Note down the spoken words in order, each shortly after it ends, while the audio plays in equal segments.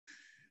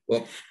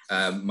Well,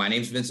 my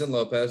name is Vincent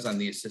Lopez. I'm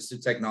the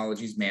Assistive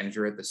Technologies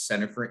Manager at the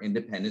Center for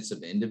Independence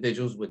of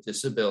Individuals with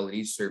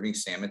Disabilities serving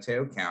San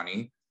Mateo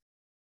County.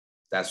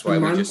 That's why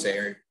we just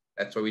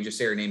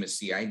say our name is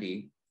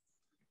CID.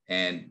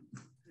 And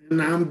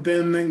I'm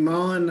Ben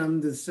McMullen.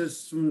 I'm the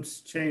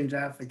Systems Change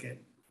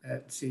Advocate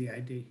at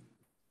CID.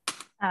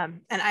 And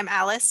I'm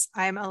Alice.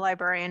 I'm a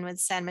librarian with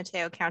San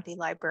Mateo County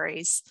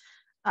Libraries.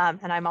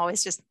 And I'm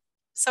always just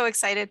so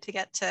excited to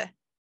get to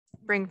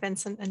bring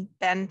Vincent and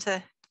Ben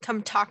to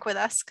come talk with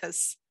us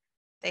because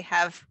they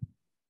have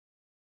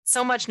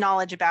so much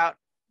knowledge about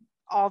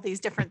all these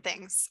different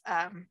things.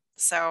 And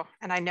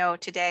I know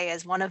today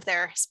is one of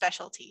their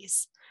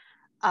specialties.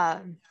 I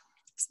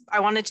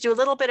wanted to do a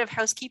little bit of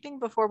housekeeping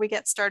before we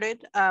get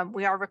started.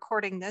 We are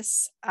recording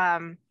this.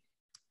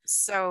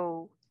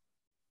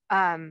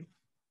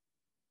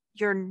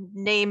 Your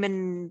name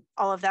and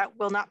all of that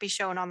will not be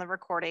shown on the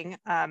recording.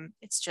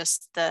 It's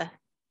just the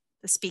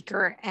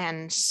speaker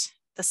and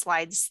the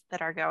slides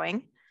that are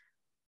going.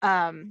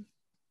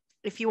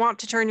 If you want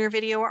to turn your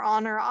video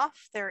on or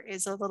off, there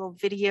is a little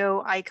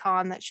video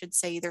icon that should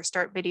say either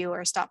start video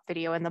or stop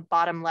video in the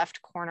bottom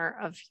left corner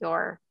of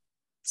your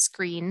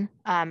screen.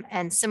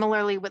 And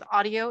similarly with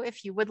audio,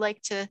 if you would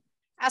like to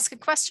ask a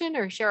question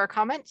or share a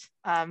comment,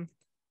 I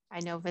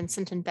know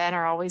Vincent and Ben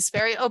are always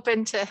very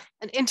open to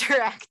an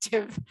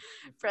interactive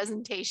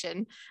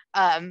presentation.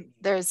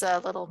 There's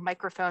a little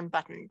microphone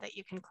button that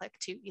you can click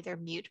to either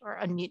mute or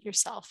unmute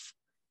yourself.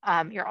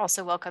 You're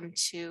also welcome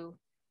to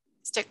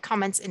stick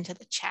comments into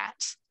the chat.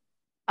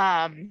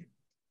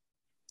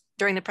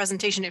 During the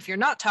presentation, if you're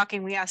not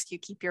talking, we ask you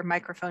keep your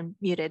microphone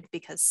muted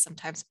because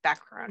sometimes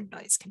background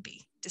noise can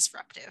be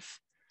disruptive.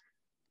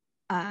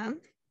 And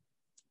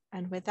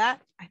with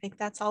that, I think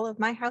that's all of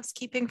my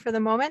housekeeping for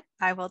the moment.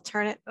 I will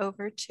turn it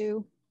over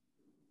to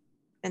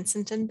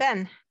Vincent and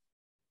Ben.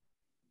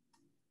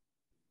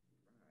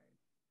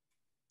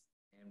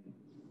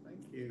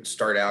 Thank you.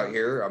 Start out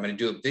here. I'm going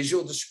to do a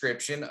visual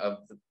description of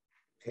the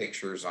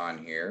pictures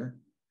on here.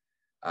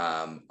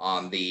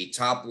 On the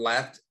top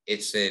left,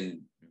 it's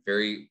an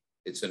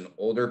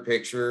older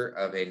picture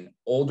of an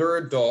older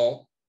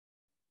adult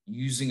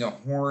using a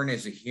horn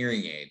as a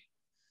hearing aid.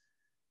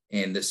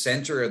 In the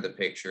center of the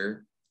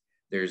picture,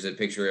 there's a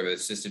picture of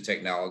assistive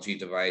technology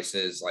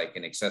devices like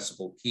an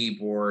accessible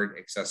keyboard,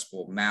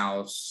 accessible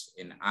mouse,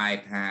 an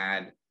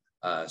iPad,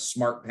 a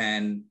smart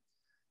pen,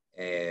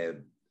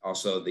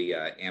 also the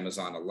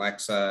Amazon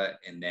Alexa,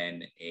 and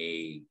then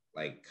a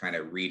kind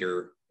of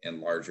reader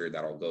enlarger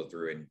that'll go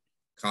through and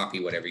copy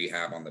whatever you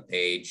have on the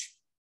page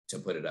to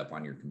put it up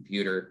on your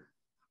computer.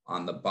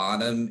 On the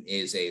bottom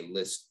is a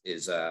list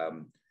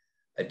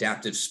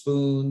adaptive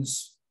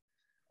spoons,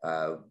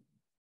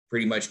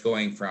 pretty much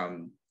going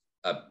from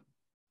a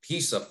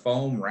piece of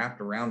foam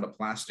wrapped around a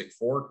plastic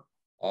fork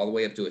all the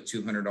way up to a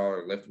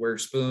 $200 liftware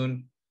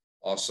spoon.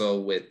 Also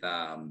with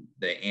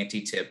the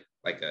anti-tip,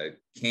 like a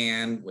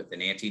can with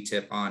an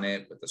anti-tip on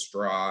it with a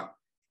straw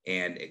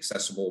and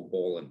accessible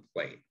bowl and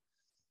plate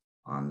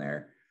on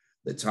there.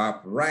 The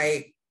top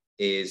right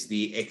is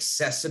the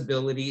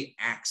accessibility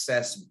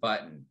access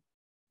button.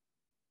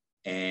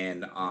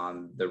 And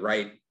on the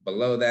right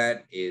below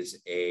that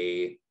is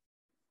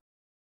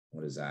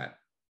what is that?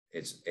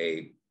 It's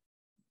a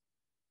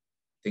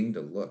thing to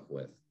look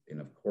with.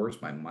 And of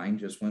course, my mind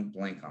just went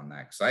blank on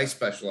that because I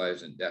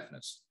specialize in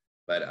deafness,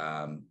 but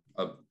a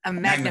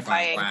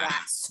magnifying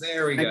glass.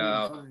 There we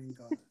go.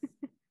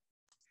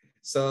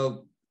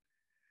 So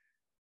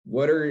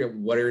what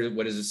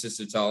is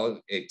assistive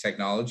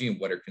technology and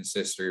what are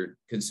considered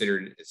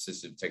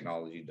assistive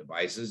technology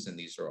devices? And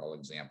these are all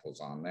examples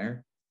on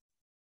there.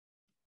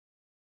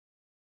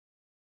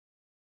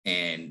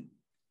 And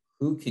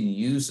who can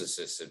use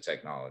assistive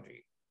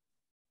technology?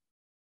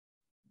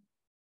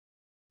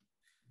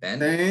 Ben?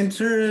 The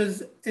answer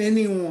is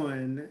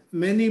anyone.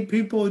 Many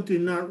people do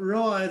not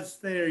realize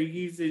they are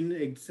using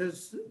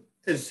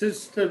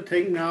assistive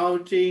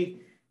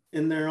technology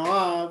in their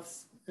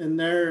lives, and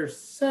there are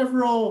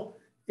several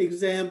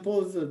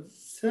examples of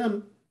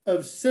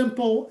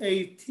simple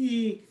AT,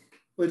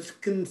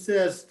 which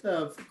consist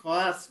of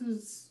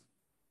glasses,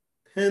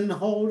 pen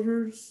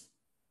holders,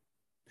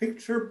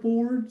 picture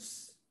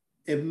boards,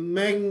 and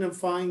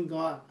magnifying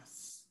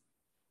glass.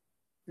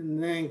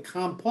 And then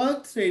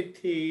complex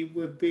AT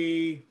would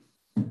be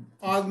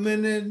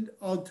augmented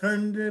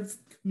alternative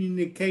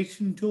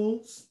communication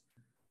tools,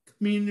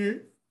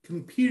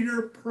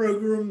 computer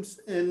programs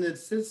and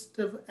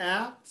assistive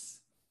apps,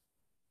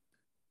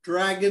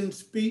 dragon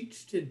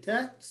speech to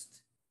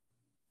text,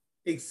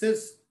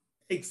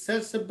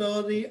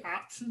 accessibility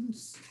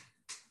options,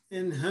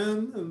 and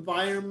home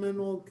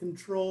environmental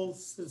control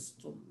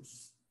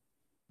systems.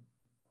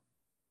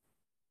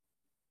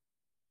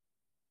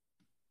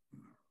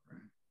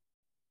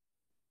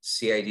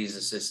 CID's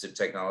Assistive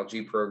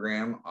Technology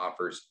Program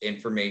offers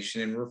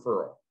information and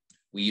referral.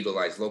 We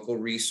utilize local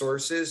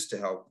resources to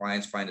help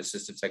clients find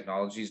assistive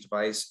technologies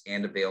device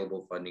and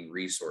available funding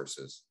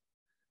resources.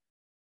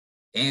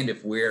 And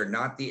if we're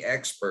not the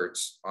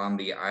experts on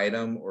the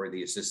item or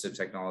the assistive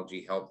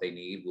technology help they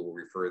need, we'll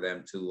refer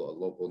them to a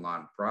local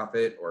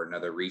nonprofit or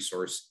another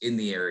resource in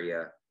the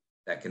area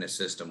that can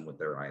assist them with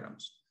their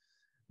items.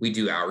 We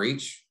do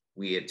outreach.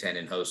 We attend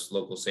and host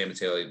local San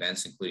Mateo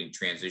events, including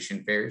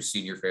transition fairs,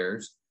 senior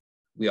fairs.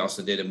 We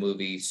also did a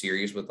movie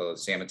series with the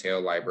San Mateo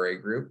Library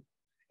Group,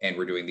 and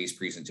we're doing these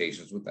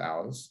presentations with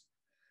Alice.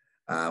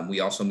 We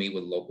also meet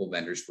with local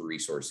vendors for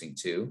resourcing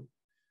too.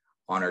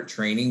 On our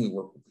training, we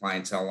work with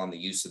clientele on the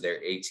use of their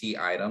AT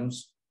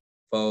items,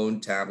 phone,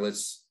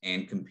 tablets,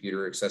 and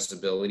computer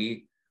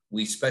accessibility.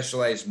 We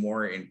specialize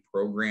more in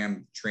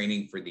program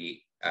training for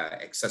the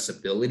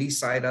accessibility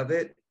side of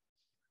it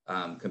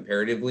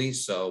comparatively.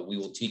 So we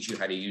will teach you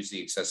how to use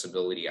the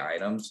accessibility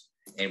items,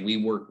 and we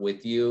work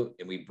with you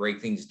and we break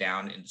things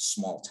down into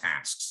small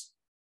tasks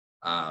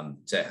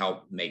to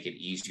help make it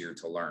easier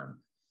to learn.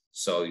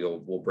 So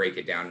we'll break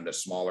it down into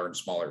smaller and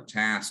smaller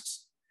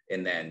tasks,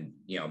 and then,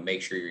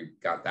 make sure you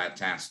got that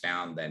task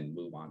down, then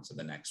move on to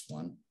the next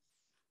one.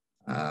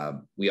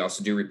 We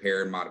also do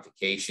repair and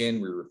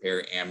modification. We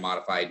repair and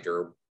modify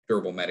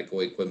durable medical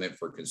equipment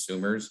for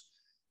consumers.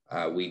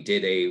 We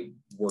did a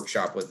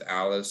workshop with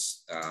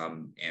Alice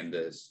and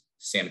the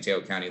San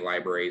Mateo County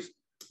Libraries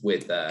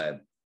with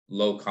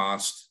low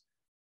cost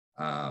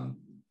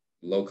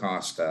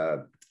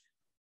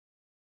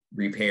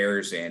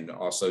repairs, and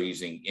also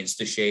using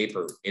InstaShape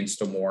or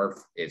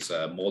Instamorph. It's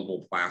a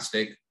moldable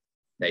plastic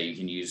that you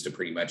can use to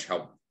pretty much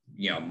help,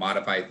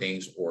 modify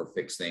things or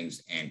fix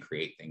things and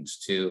create things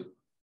too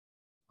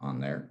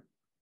on there.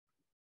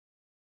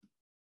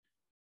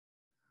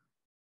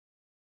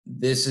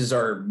 This is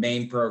our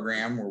main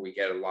program where we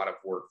get a lot of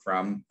work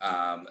from,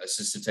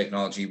 Assistive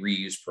Technology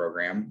Reuse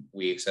Program.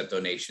 We accept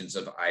donations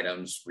of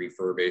items,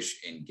 refurbish,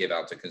 and give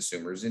out to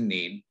consumers in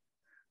need.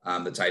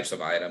 The types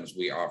of items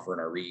we offer in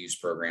our reuse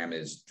program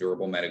is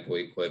durable medical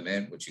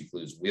equipment, which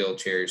includes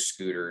wheelchairs,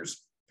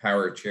 scooters,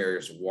 power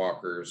chairs,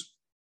 walkers,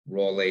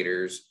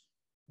 rollators.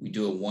 We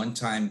do a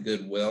one-time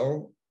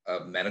goodwill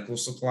of medical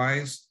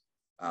supplies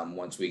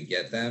once we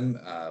get them,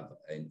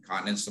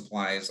 incontinence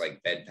supplies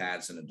like bed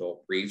pads and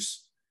adult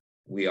briefs.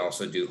 We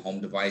also do home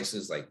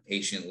devices like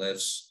patient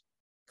lifts,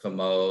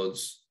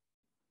 commodes.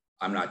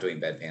 I'm not doing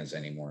bedpans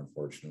anymore,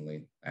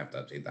 unfortunately. I have to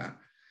update that.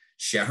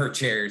 Shower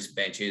chairs,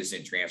 benches,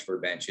 and transfer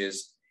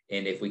benches.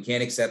 And if we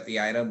can't accept the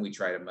item, we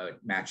try to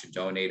match a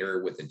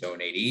donator with a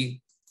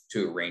donatee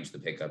to arrange the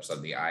pickups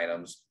of the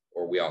items.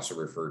 Or we also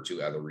refer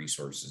to other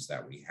resources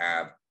that we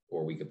have,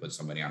 or we could put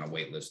somebody on a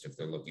wait list if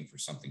they're looking for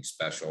something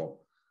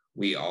special.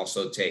 We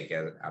also take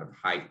out of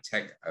high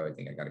tech. Oh, I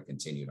think I got to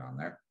continue on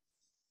there.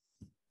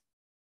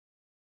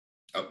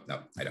 Oh, no,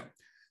 I don't.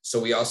 So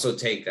we also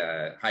take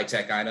high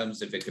tech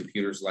items if a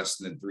computer's less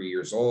than 3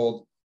 years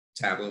old,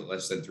 tablet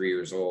less than 3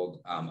 years old.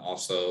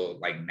 Also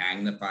like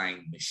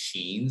magnifying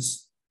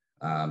machines.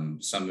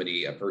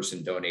 A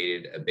person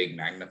donated a big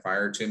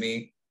magnifier to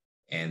me,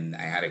 and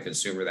I had a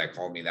consumer that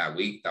called me that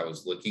week that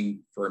was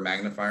looking for a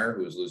magnifier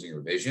who was losing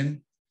her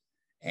vision.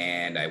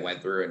 And I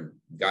went through and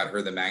got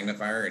her the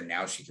magnifier, and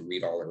now she can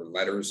read all her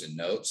letters and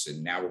notes.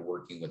 And now we're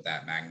working with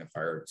that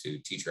magnifier to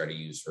teach her how to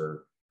use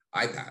her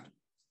iPad.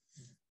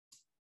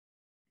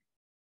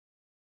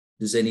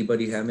 Does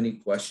anybody have any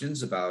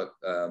questions about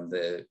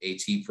the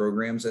AT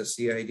programs at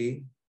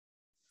CID?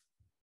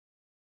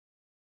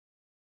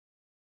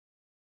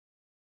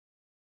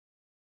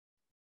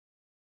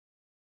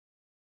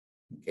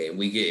 Okay,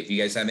 if you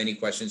guys have any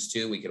questions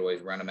too, we could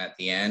always run them at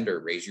the end, or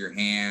raise your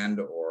hand,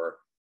 or,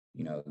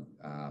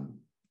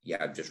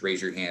 just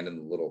raise your hand in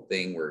the little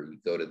thing where you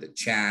go to the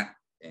chat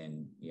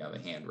and you have a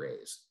hand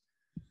raised.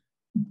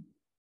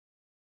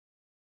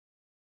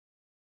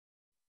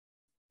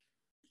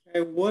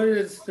 What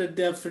is the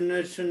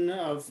definition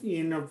of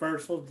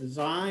universal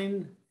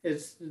design?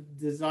 It's the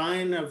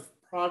design of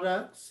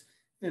products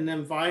and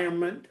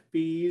environment to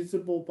be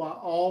usable by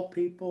all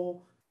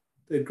people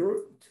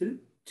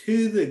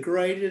to the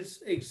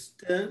greatest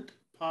extent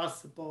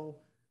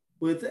possible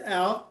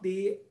without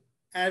the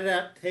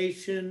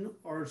adaptation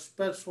or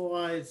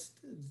specialized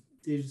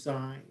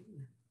design.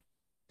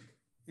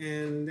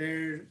 And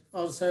there's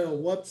also a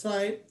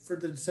website for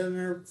the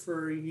Center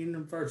for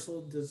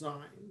Universal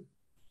Design.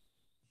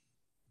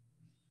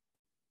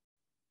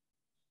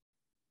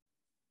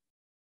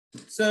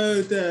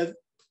 So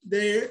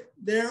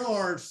there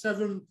are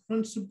 7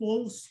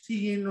 principles to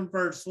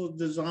universal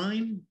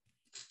design.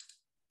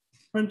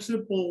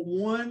 Principle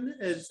 1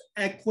 is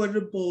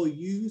equitable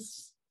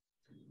use.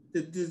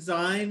 The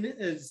design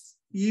is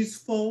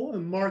useful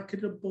and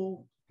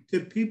marketable to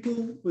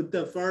people with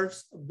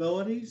diverse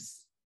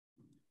abilities.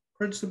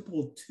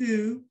 Principle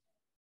 2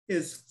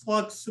 is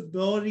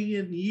flexibility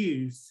in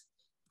use.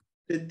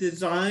 The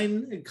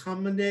design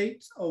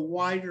accommodates a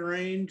wide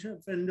range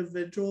of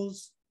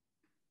individuals'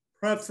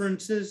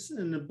 preferences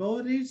and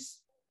abilities.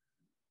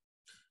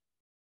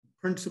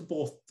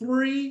 Principle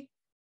 3,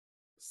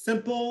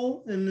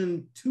 simple and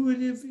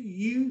intuitive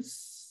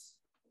use.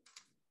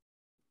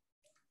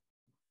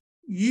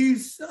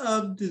 use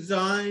of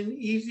design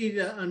easy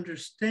to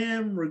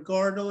understand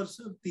regardless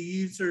of the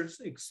user's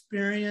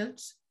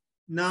experience,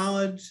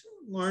 knowledge,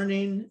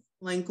 learning,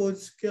 language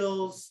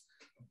skills,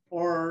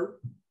 or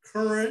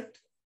current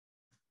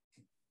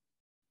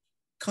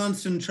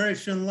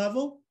concentration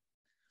level.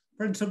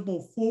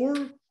 Principle 4,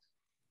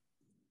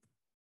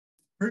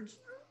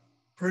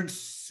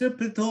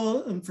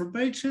 precipitable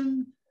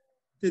information.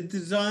 The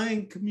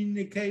design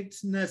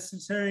communicates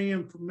necessary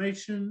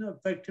information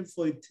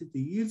effectively to the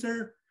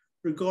user,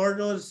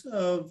 regardless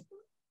of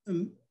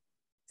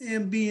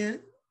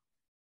ambient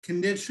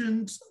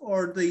conditions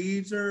or the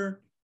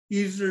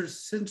user's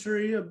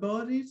sensory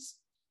abilities.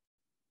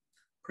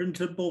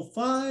 Principle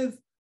 5,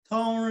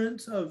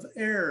 tolerance of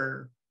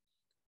error.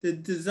 The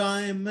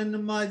design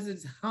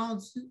minimizes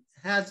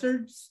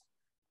hazards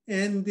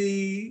and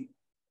the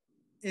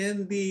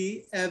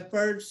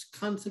adverse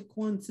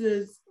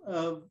consequences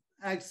of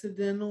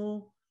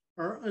accidental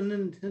or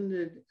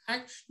unintended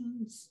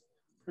actions.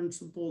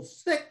 Principle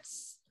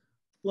 6,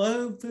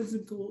 low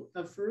physical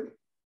effort.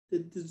 The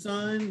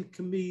design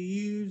can be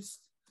used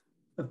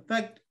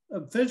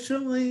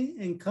efficiently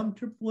and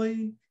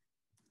comfortably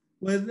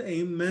with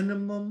a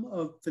minimum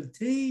of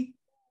fatigue.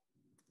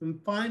 And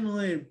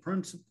finally,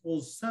 principle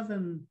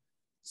 7,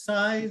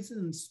 size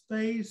and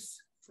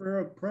space for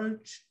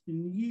approach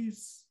and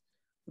use.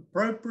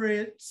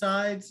 Appropriate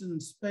size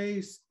and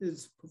space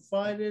is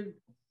provided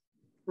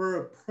for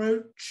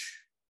approach.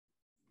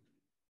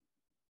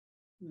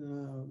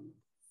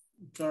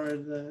 Sorry,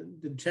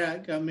 the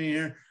chat got me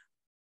here.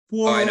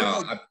 For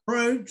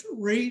approach,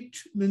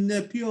 reach,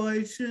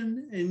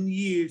 manipulation, and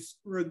use,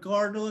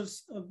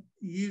 regardless of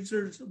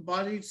user's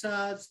body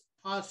size,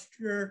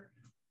 posture,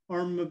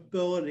 or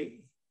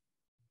mobility.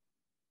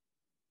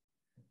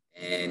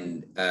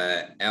 And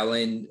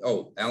Ellen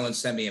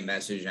sent me a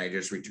message and I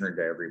just replied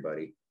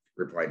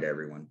to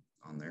everyone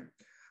on there.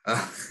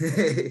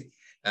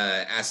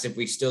 Asked if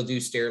we still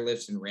do stair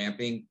lifts and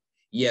ramping.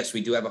 Yes,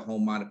 we do have a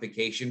home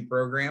modification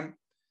program,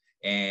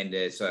 and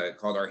it's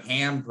called our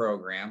HAM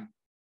program,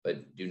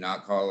 but do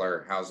not call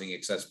our housing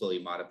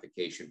accessibility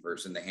modification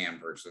person the HAM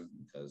person,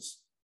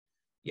 because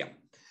yeah.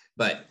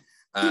 But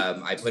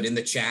I put in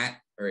the chat,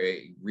 or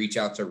reach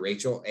out to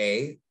Rachel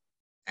A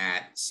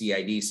at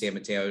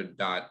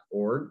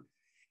cidsanmateo.org.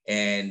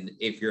 And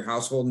if your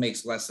household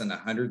makes less than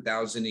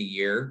 $100,000 a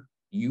year,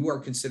 you are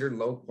considered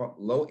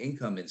low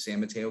income in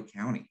San Mateo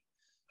County.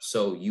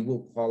 So you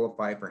will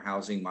qualify for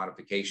housing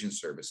modification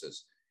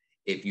services.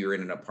 If you're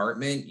in an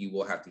apartment, you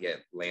will have to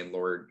get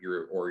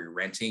you're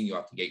renting, you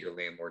have to get your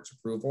landlord's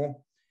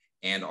approval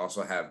and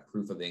also have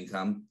proof of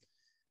income.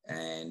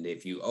 And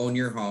if you own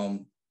your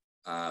home,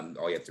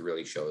 all you have to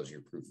really show is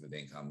your proof of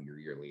income, your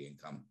yearly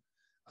income,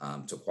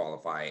 to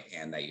qualify,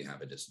 and that you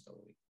have a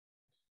disability.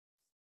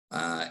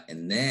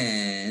 And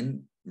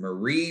then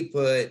Marie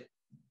put,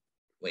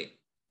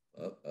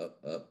 up.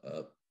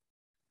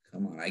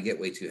 Come on, I get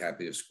way too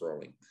happy with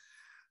scrolling.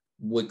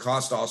 Would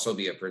cost also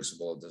be a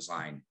principle of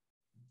design?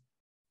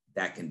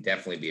 That can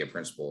definitely be a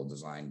principle of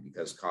design,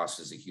 because cost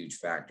is a huge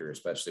factor,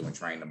 especially when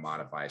trying to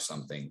modify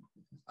something.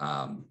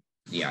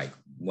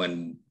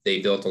 When they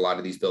built a lot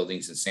of these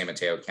buildings in San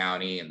Mateo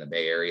County and the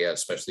Bay Area,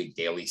 especially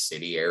Daly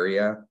City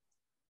area,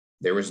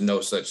 there was no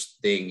such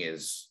thing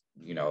as,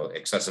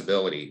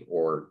 accessibility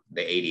or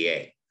the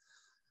ADA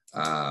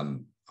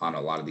on a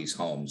lot of these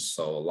homes.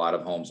 So a lot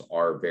of homes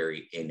are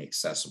very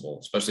inaccessible,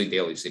 especially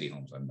Daly City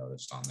homes. I've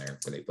noticed on there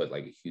where they put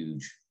like a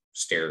huge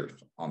stairs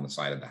on the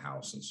side of the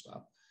house and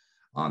stuff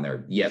on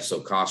there. Yes,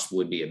 so cost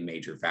would be a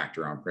major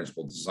factor on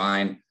principal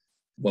design.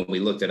 When we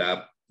looked it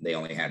up, they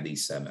only had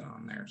these 7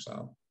 on there.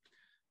 So,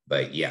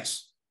 but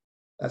yes,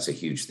 that's a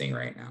huge thing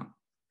right now.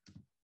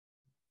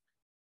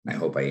 And I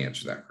hope I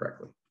answered that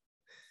correctly.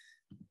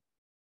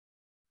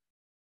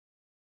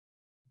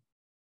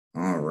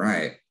 All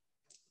right.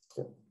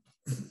 Cool.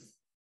 You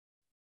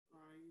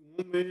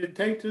want me to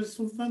take this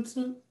one,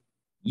 Vincent?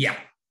 Yeah.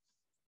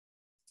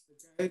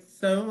 Okay,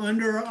 so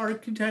under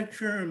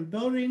architecture and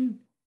building,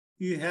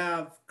 you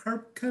have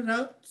curb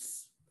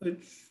cutouts,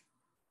 which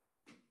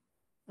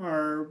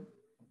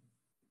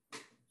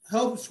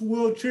helps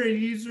wheelchair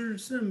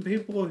users and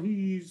people who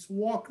use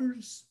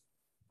walkers,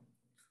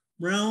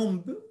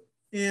 round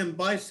and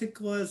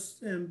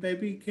bicyclists and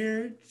baby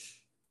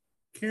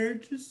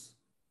carriages.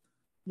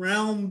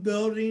 Round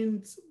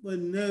buildings with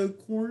no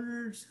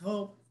corners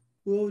help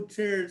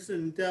wheelchairs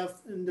and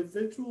deaf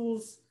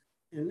individuals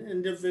and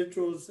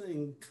individuals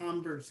in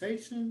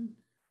conversation.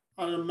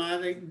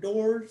 Automatic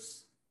door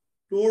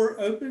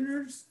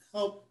openers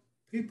help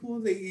people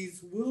that use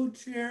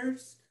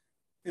wheelchairs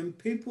and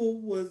people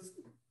with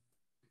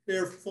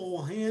their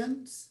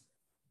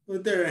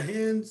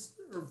hands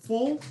are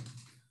full.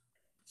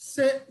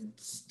 Sit,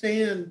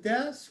 stand,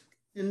 desk,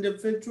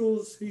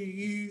 individuals who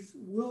use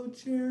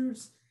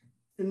wheelchairs,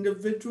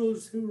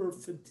 individuals who are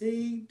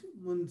fatigued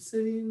when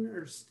sitting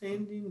or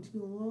standing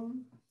too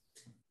long,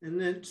 and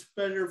it's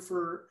better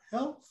for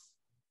health.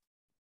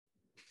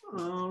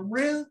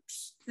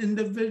 Ramps,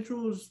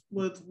 individuals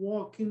with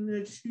walking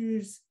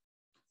issues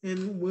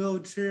in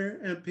wheelchair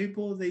and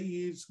people that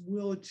use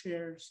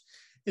wheelchairs.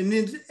 And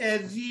then,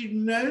 as you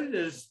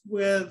noticed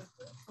with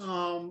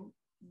the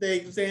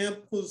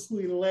examples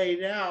we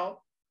laid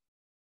out,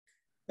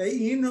 that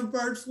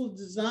universal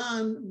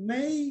design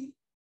may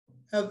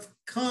have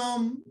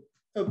come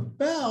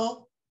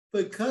about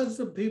because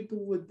of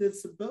people with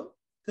disabilities,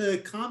 to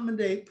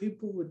accommodate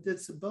people with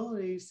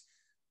disabilities.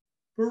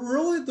 But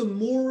really, the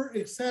more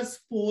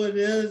accessible it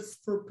is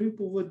for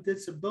people with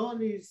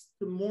disabilities,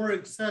 the more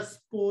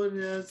accessible it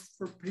is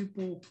for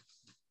people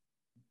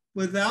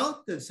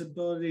without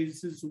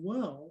disabilities as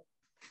well.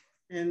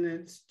 And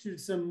it's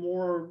just a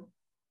more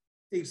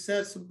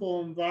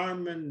accessible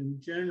environment in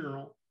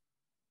general.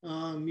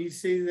 You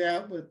see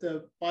that with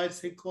the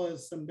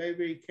bicyclists and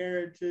baby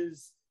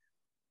carriages,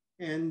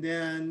 and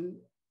then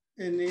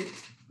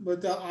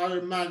with the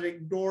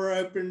automatic door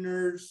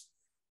openers,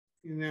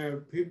 you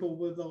know, people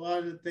with a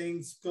lot of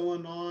things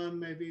going on,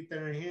 maybe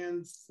their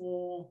hands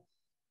full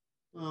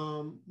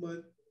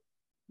with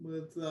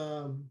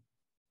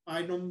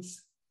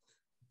items.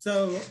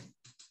 So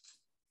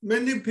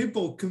many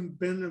people can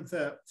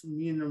benefit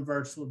from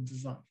universal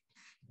design.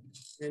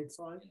 Next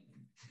slide.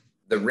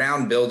 The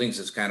round buildings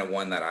is kind of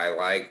one that I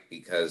like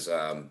because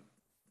I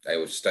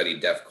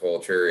studied deaf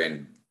culture,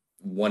 and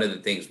one of the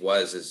things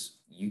is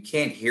you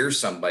can't hear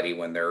somebody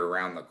when they're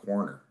around the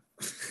corner.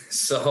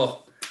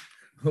 So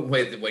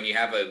when you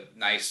have a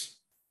nice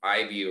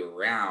eye view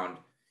around,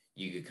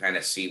 you can kind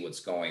of see what's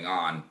going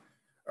on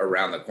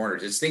around the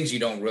corners. It's things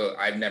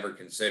I've never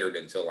considered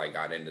until I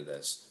got into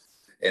this.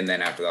 And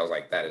then after that, I was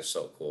like, that is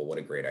so cool. What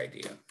a great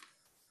idea.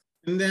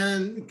 And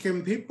then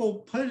can people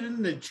put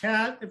in the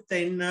chat if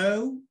they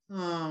know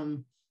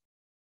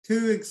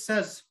two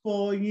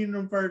accessible,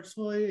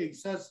 universally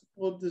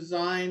accessible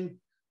design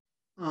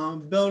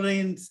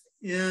buildings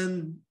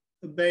in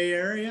the Bay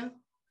Area?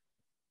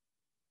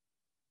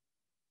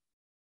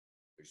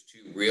 There's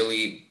two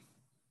really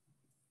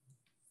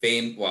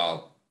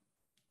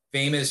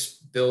famous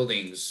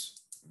buildings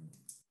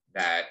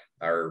that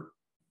are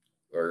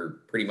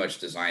pretty much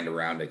designed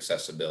around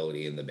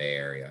accessibility in the Bay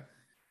Area.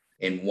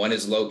 And one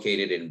is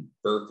located in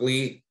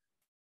Berkeley,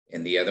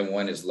 and the other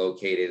one is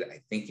located,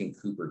 I think, in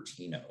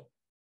Cupertino.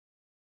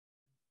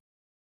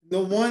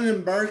 The one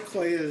in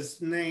Berkeley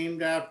is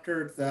named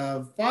after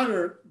the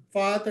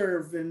father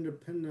of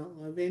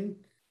independent living,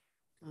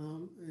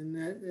 and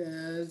that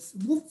is,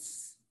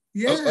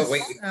 yes,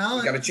 wait,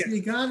 Alex,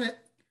 you got it.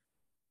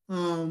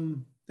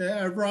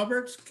 The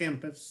Roberts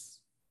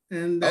campus.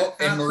 And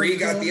Marie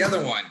got the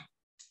other one.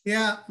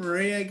 Yeah,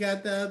 Maria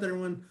got the other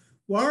one.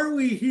 Why are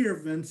we here,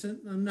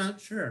 Vincent? I'm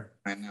not sure.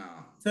 I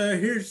know. So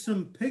here's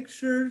some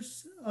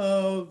pictures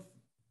of,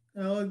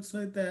 it looks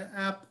like the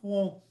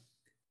Apple,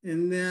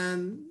 and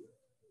then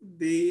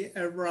the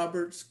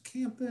Roberts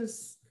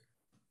campus.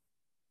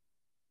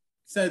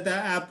 So the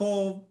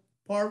Apple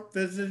Park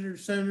Visitor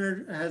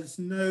Center has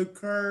no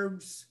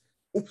curbs.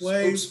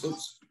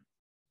 Oops.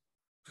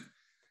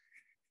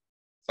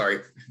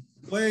 Sorry.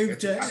 Wave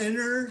to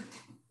enter.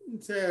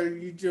 So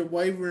you just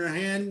wave your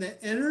hand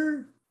to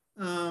enter.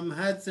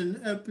 Has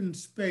an open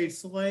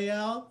space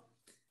layout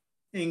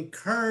and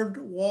curved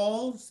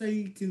walls so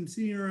you can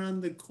see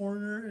around the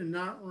corner and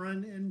not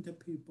run into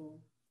people.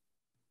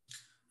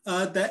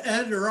 The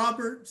Ed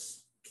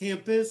Roberts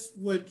campus,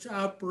 which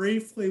I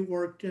briefly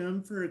worked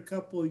in for a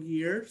couple of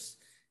years,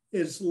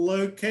 is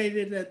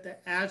located at the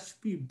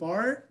Ashby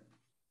BART,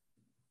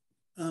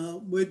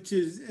 which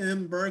is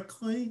in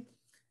Berkeley,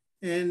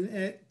 and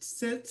it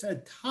sits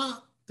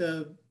atop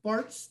the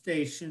BART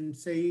station,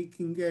 so you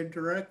can go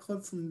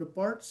directly from the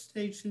BART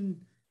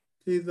station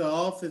to the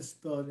office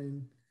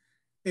building.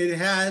 It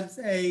has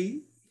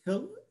I'm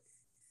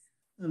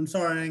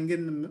sorry, I'm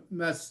getting the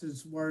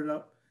message word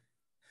up,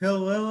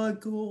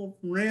 helical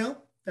ramp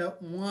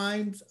that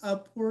winds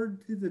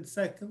upward to the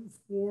second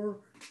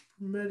floor,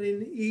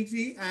 permitting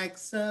easy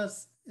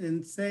access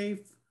and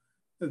safe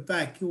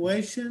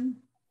evacuation.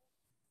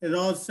 It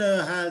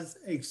also has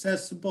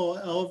accessible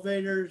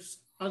elevators,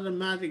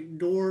 automatic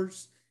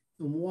doors,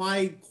 and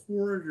wide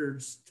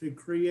corridors to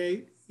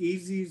create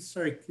easy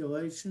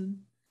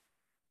circulation.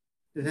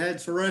 It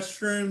has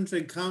restrooms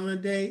that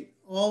accommodate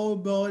all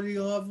ability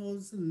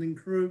levels and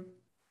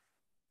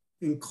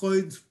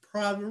includes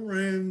private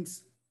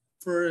rooms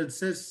for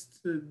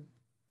assisted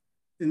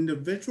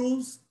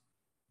individuals.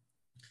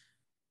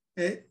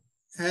 It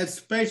has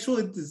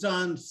specially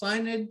designed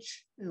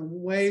signage and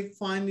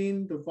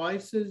wayfinding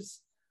devices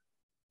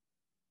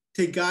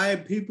to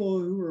guide people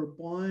who are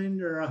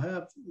blind or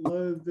have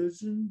low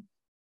vision.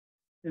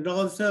 It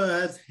also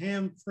has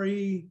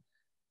hand-free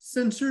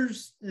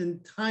sensors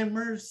and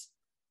timers,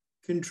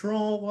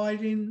 control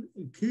lighting,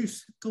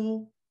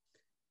 acoustical,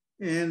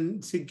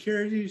 and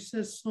security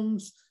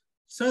systems.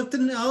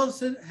 Something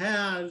else it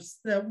has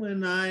that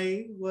when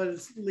I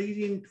was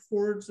leading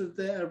towards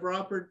the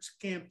Roberts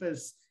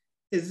campus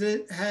is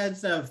it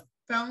has a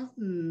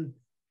fountain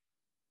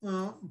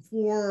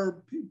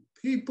for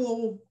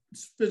people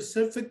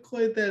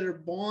specifically that are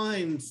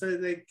blind so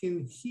they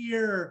can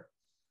hear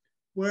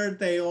where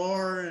they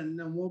are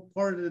and what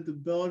part of the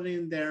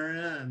building they're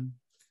in.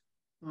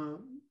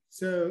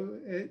 So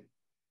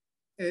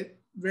it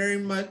very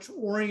much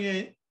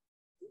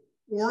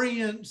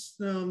orients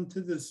them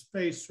to the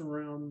space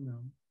around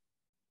them.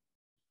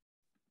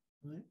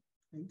 Right.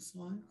 Next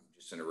slide. I'm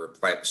just going to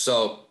reply.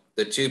 So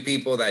the two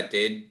people that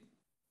did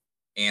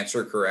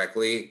answer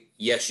correctly,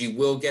 yes, you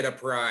will get a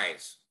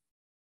prize.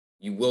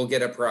 You will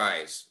get a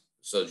prize.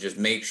 So just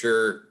make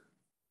sure,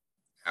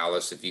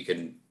 Alice, if you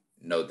can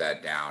note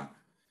that down.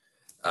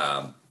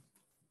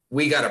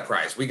 We got a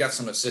prize. We got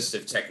some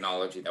assistive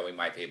technology that we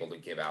might be able to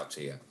give out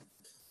to you.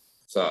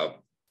 So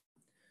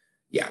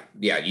yeah,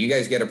 you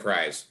guys get a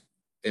prize.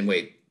 And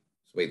wait,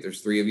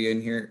 there's 3 of you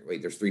in here.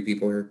 Wait, there's 3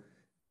 people here.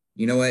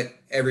 You know what?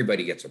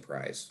 Everybody gets a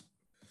prize.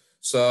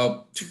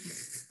 So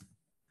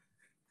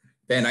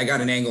Ben, I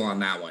got an angle on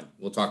that one.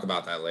 We'll talk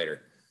about that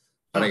later.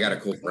 But I got a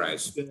cool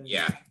prize.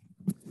 Yeah.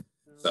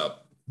 So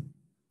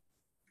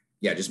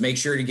yeah, just make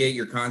sure to get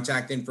your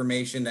contact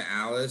information to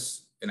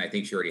Alice. And I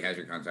think she already has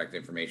your contact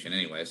information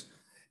anyways.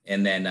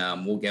 And then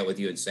we'll get with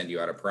you and send you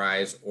out a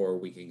prize, or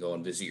we can go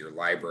and visit your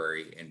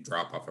library and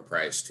drop off a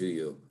prize to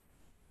you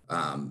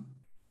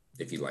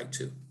if you'd like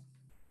to.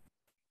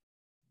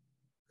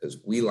 Because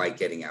we like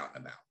getting out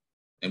and about.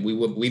 And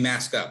we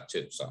mask up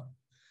too, so.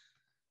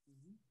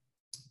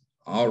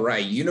 All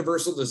right,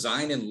 universal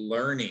design and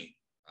learning.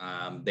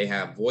 They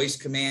have voice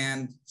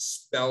command,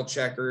 spell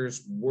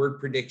checkers, word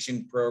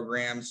prediction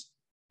programs,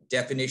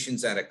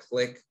 definitions at a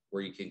click,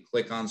 where you can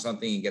click on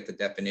something and get the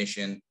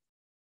definition,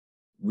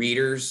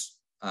 readers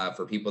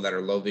for people that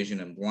are low vision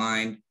and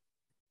blind,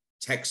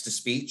 text to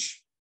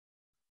speech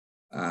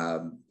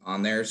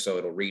on there, so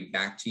it'll read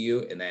back to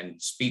you, and then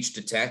speech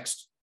to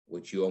text,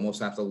 which you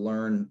almost have to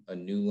learn a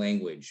new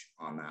language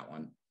on that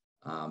one.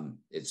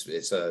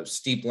 It's a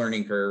steep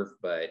learning curve,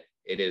 but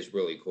it is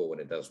really cool when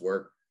it does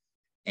work.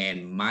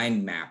 And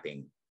mind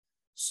mapping,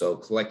 so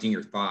collecting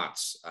your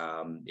thoughts.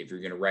 If you're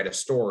going to write a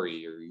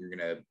story or you're going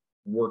to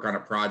work on a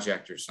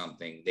project or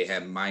something, they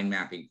have mind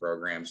mapping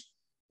programs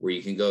where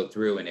you can go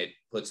through and it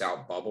puts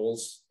out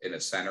bubbles in a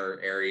center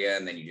area,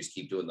 and then you just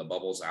keep doing the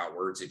bubbles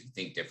outwards if you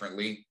think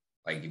differently.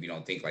 Like if you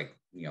don't think like,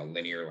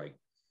 linear, like,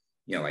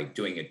 like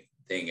doing a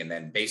thing, and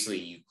then basically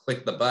you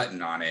click the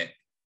button on it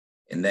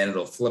and then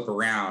it'll flip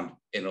around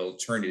and it'll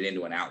turn it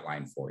into an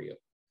outline for you.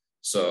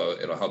 So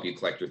it'll help you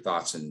collect your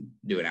thoughts and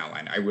do an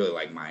outline. I really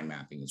like mind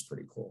mapping. It's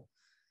pretty cool.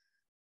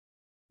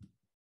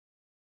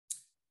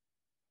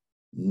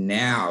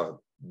 Now,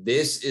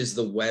 this is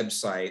the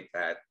website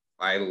that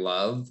I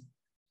love,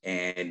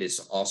 and it's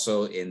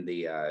also in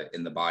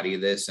the body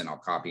of this, and I'll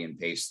copy and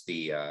paste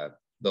the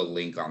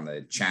link on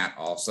the chat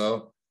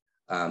also.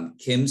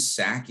 Kim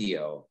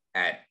Sacchio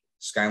at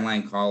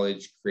Skyline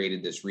College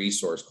created this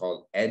resource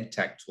called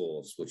EdTech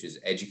Tools, which is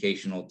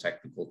educational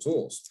technical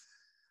tools.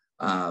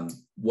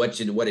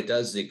 What it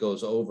does is it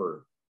goes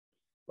over,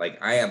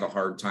 like I have a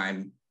hard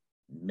time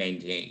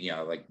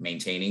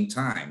maintaining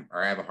time,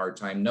 or I have a hard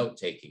time note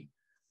taking.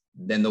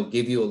 Then they'll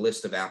give you a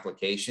list of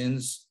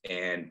applications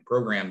and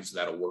programs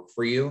that'll work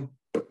for you,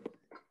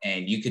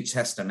 and you could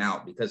test them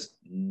out, because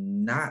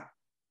not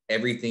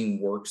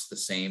everything works the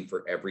same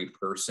for every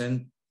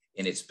person,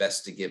 and it's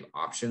best to give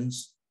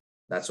options.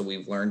 That's what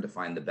we've learned, to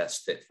find the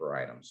best fit for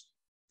items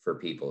for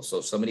people. So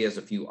if somebody has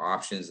a few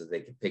options that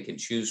they can pick and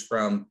choose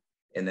from,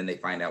 and then they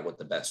find out what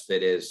the best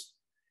fit is,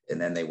 and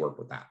then they work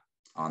with that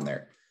on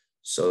there.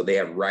 So they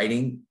have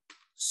writing,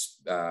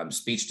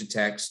 speech to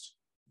text,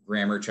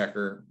 grammar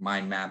checker,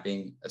 mind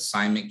mapping,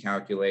 assignment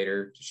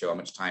calculator to show how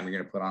much time you're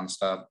going to put on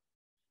stuff,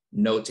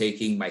 note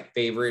taking. My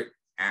favorite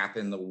app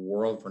in the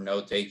world for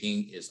note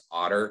taking is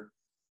Otter.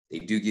 They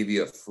do give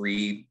you a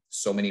free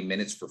so many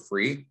minutes for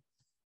free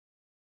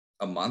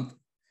a month.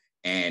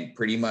 And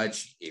pretty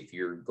much if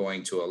you're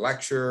going to a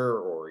lecture,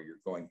 or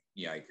you're going,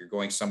 if you're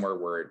going somewhere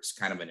where it's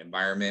kind of an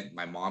environment,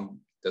 my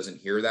mom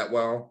doesn't hear that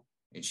well,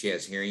 and she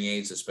has hearing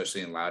aids,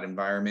 especially in loud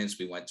environments.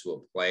 We went to a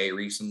play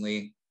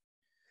recently,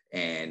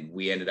 and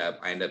I ended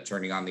up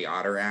turning on the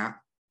Otter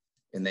app,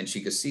 and then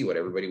she could see what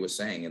everybody was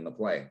saying in the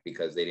play,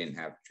 because they didn't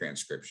have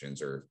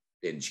transcriptions,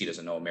 and she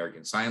doesn't know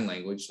American Sign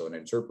Language, so an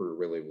interpreter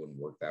really wouldn't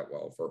work that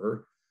well for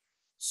her.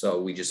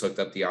 So we just hooked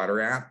up the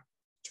Otter app,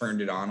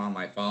 turned it on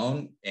my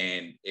phone,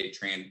 and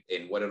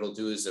and what it'll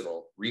do is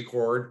it'll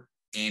record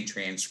and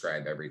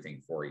transcribe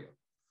everything for you,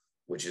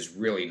 which is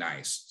really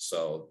nice.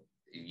 So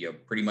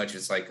pretty much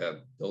it's like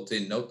a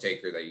built-in note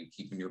taker that you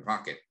keep in your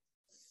pocket.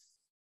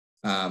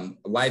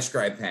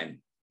 LiveScribe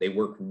pen, they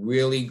work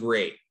really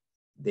great.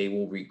 They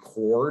will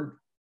record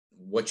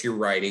what you're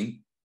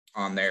writing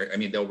on there. I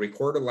mean, they'll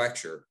record a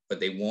lecture, but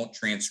they won't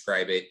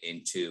transcribe it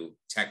into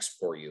text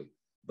for you.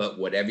 But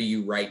whatever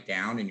you write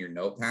down in your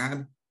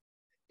notepad,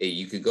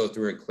 you could go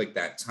through and click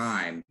that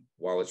time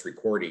while it's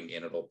recording,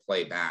 and it'll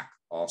play back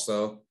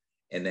also.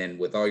 And then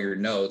with all your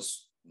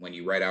notes, when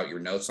you write out your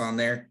notes on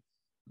there,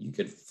 you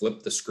could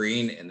flip the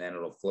screen, and then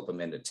it'll flip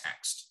them into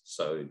text.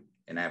 So,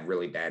 and I have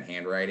really bad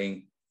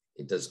handwriting.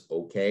 It does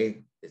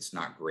okay. It's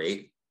not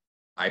great.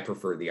 I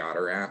prefer the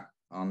Otter app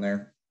on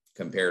there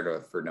compared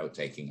to for note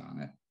taking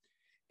on it.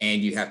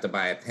 And you have to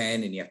buy a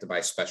pen and you have to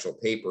buy special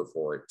paper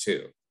for it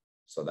too.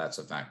 So that's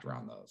a factor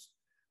on those.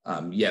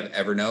 You have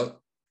Evernote,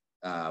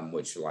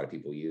 which a lot of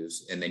people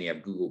use. And then you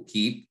have Google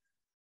Keep.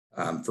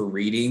 For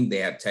reading, they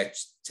have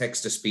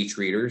text-to-speech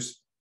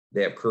readers.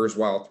 They have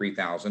Kurzweil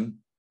 3000,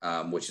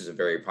 which is a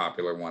very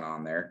popular one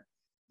on there.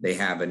 They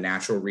have a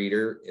Natural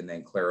Reader and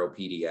then Claro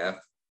PDF.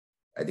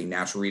 I think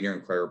Natural Reader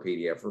and Claro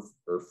PDF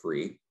are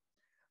free.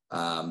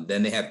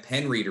 Then they have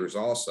pen readers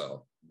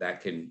also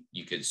that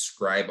you could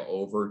scribe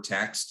over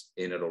text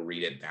and it'll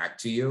read it back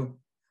to you.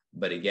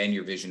 But again,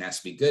 your vision has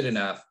to be good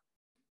enough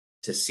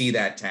to see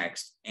that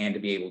text and to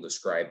be able to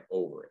scribe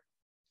over it.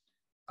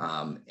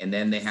 And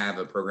then they have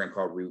a program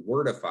called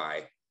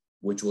Rewordify,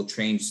 which will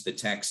change the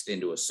text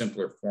into a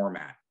simpler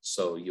format.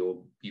 So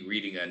you'll be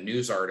reading a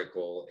news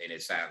article and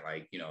it's at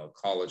like, a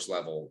college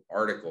level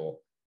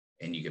article,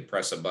 and you could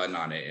press a button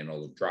on it and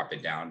it'll drop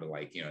it down to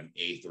like, an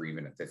 8th or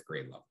even a 5th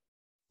grade level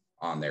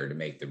on there to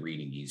make the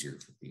reading easier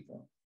for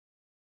people.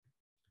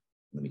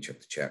 Let me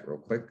check the chat real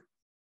quick.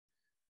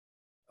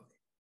 Okay.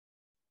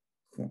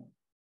 Cool.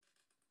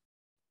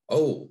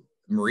 Oh,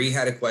 Marie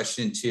had a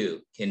question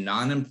too. Can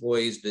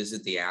non-employees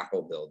visit the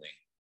Apple building?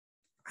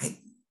 I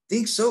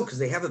think so, because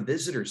they have a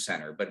visitor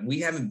center, but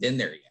we haven't been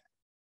there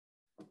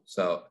yet.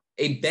 So,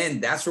 hey, Ben,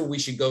 that's where we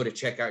should go to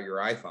check out your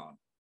iPhone.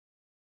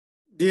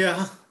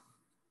 Yeah.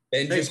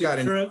 Ben just got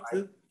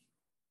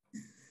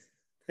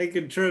take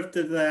a trip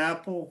to the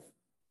Apple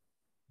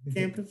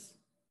campus.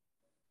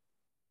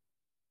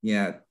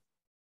 Yeah.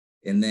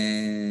 And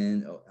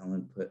then,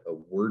 Ellen put a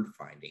word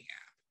finding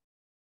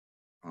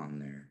app on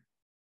there.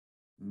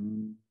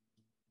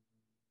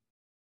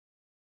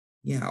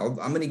 Yeah, I'm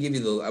going to give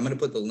you I'm going to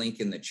put the link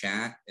in the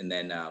chat. And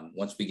then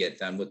once we get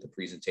done with the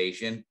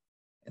presentation,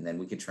 and then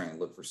we could try and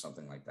look for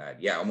something like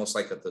that. Yeah, almost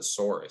like a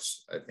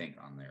thesaurus, I think,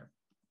 on there.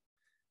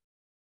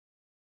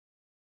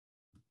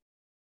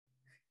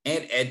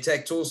 And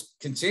EdTech Tools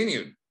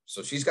continued.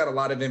 So she's got a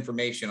lot of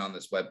information on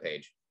this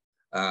webpage.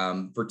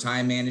 For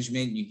time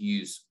management, you can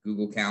use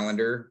Google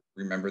Calendar,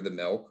 Remember the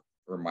Milk,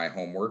 or My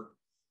Homework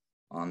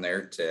on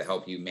there to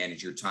help you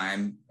manage your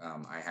time.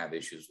 I have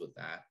issues with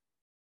that,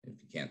 if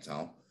you can't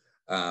tell.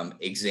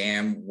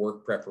 Exam,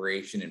 work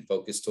preparation, and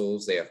focus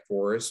tools. They have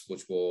Forest,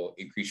 which will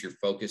increase your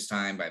focus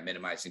time by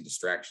minimizing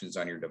distractions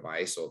on your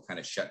device. So it'll kind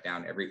of shut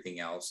down everything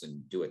else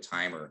and do a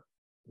timer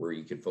where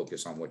you can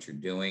focus on what you're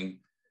doing.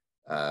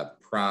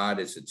 Prod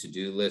is a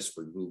to-do list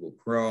for Google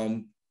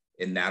Chrome,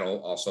 and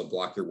that'll also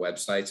block your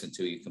websites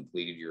until you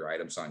completed your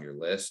items on your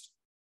list,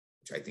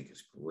 which I think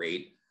is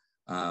great.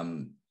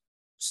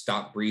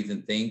 Stop, Breathe,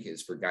 and Think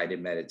is for guided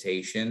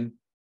meditation.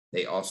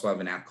 They also have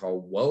an app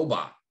called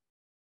Woebot,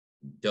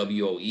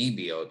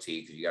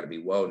 W-O-E-B-O-T, because you got to be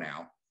woe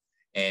now.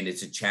 And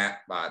it's a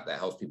chat bot that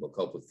helps people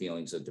cope with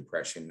feelings of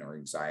depression or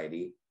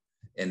anxiety.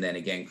 And then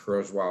again,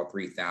 Kurzweil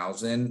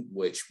 3000,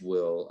 which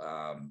will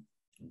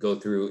go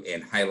through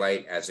and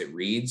highlight as it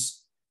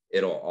reads.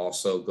 It'll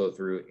also go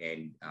through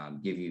and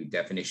give you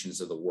definitions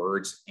of the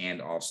words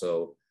and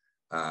also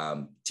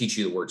teach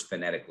you the words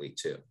phonetically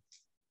too.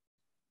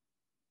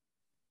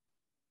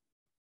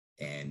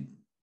 And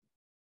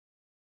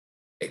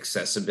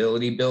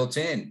accessibility built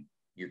in.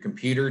 Your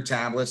computer,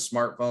 tablets,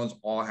 smartphones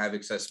all have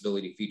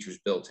accessibility features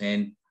built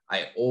in.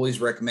 I always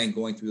recommend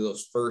going through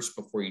those first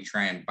before you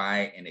try and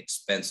buy an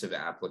expensive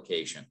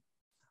application.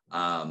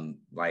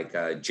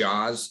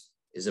 JAWS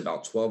is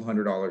about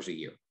 $1,200 a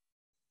year.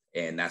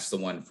 And that's the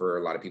one for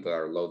a lot of people that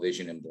are low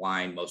vision and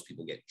blind. Most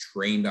people get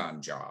trained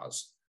on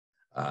JAWS.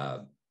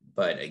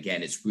 But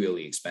again, it's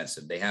really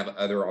expensive. They have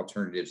other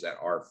alternatives that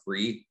are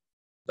free,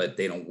 but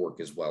they don't work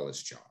as well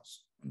as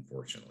JAWS,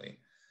 unfortunately.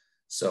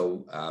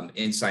 So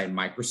inside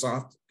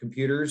Microsoft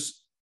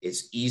computers,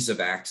 it's ease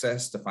of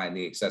access to find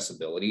the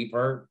accessibility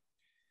part.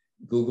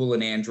 Google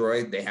and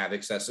Android, they have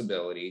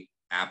accessibility.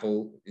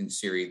 Apple and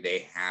Siri,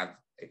 they have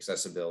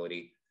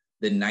accessibility.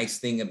 The nice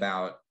thing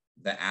about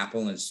the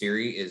Apple and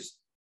Siri is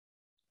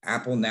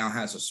Apple now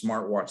has a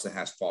smartwatch that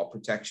has fall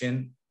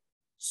protection.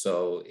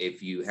 So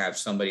if you have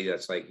somebody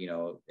that's like,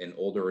 an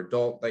older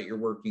adult that you're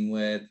working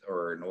with,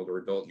 or an older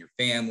adult in your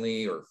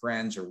family or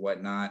friends or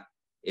whatnot,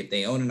 if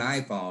they own an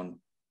iPhone,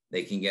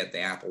 they can get the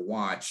Apple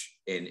Watch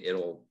and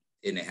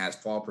it has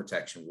fall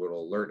protection, where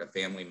it'll alert a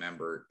family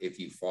member if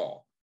you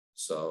fall.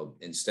 So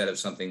instead of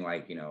something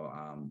like,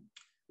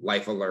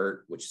 Life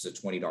Alert, which is a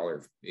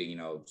 $20,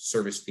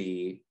 service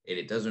fee, and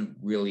it doesn't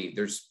really,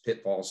 there's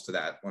pitfalls to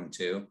that one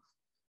too.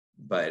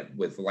 But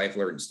with Life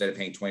Alert, instead of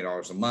paying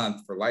 $20 a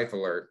month for Life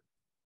Alert,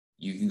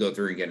 you can go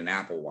through and get an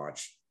Apple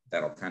Watch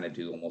that'll kind of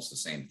do almost the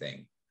same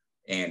thing.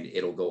 And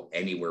it'll go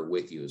anywhere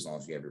with you as long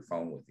as you have your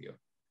phone with you,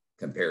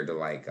 compared to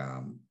like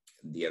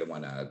the other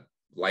one,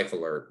 Life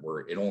Alert,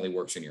 where it only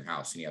works in your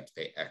house and you have to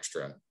pay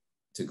extra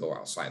to go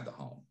outside the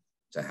home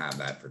to have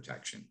that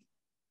protection.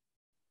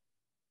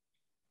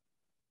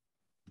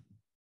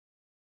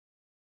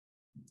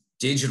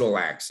 Digital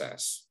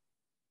access.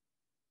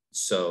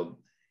 So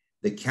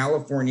the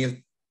California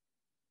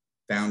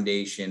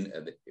Foundation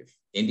of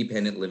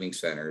Independent Living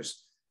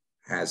Centers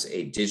has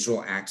a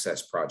digital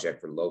access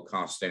project for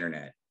low-cost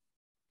internet.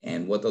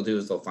 And what they'll do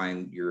is they'll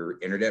find your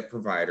internet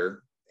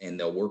provider and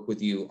they'll work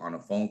with you on a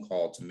phone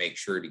call to make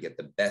sure to get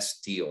the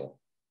best deal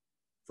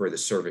for the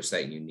service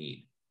that you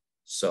need.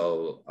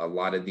 So a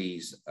lot of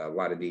the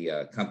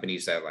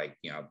companies that, like,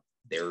 you know,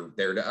 they're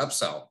there to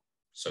upsell.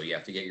 So you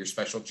have to get your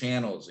special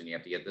channels and you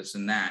have to get this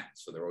and that.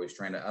 So they're always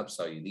trying to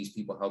upsell you. These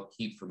people help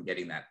keep from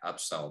getting that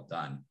upsell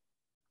done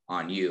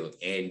on you,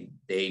 and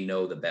they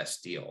know the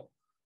best deal.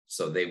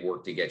 So they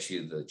work to get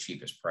you the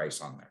cheapest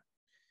price on there.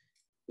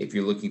 If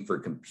you're looking for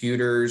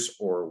computers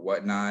or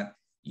whatnot,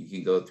 you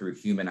can go through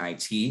Human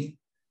IT.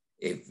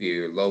 If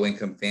you're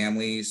low-income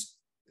families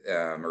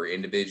or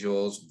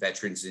individuals,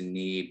 veterans in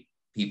need,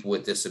 people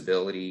with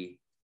disability,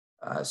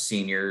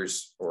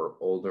 seniors or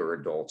older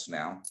adults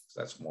now,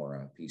 that's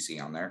more PC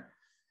on there,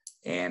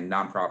 and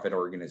nonprofit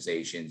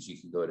organizations, you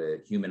can go to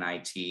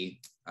humanit.org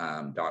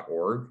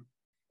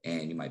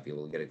and you might be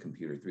able to get a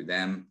computer through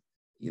them,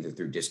 either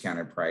through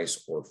discounted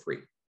price or free.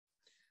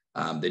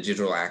 The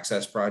Digital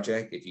Access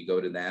Project, if you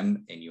go to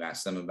them and you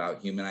ask them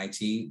about Human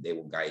IT, they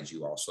will guide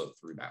you also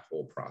through that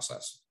whole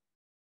process.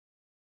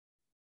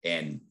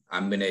 And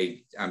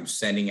I'm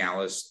sending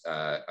Alice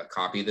a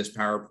copy of this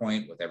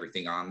PowerPoint with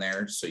everything on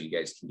there so you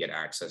guys can get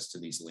access to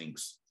these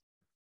links.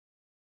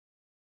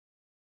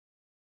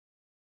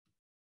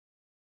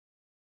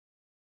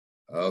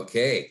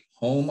 Okay,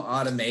 home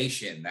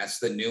automation. That's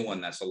the new one.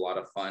 That's a lot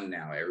of fun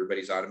now.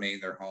 Everybody's automating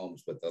their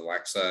homes with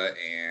Alexa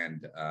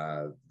and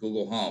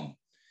Google Home.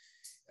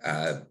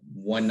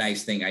 One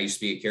nice thing, I used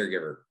to be a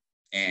caregiver,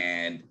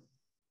 and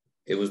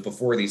it was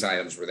before these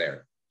items were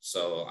there.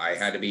 So I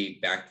had to be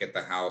back at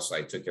the house.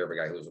 I took care of a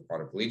guy who was a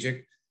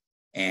quadriplegic,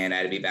 and I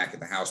had to be back at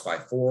the house by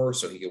 4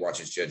 so he could watch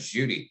his Judge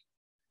Judy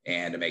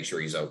and to make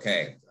sure he's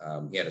okay.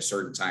 He had a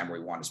certain time where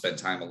he wanted to spend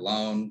time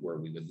alone, where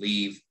we would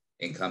leave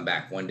and come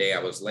back. One day I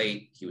was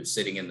late. He was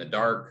sitting in the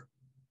dark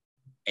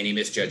and he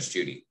missed Judge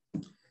Judy,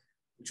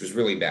 which was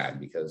really bad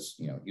because,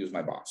 you know, he was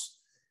my boss.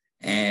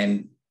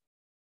 And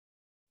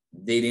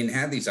they didn't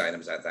have these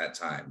items at that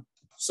time.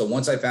 So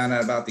once I found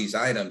out about these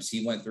items,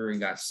 he went through and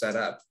got set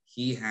up.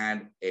 He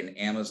had an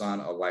Amazon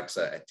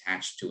Alexa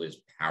attached to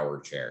his power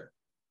chair.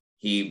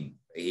 He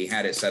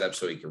had it set up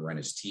so he could run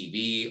his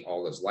TV,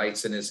 all his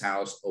lights in his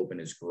house, open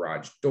his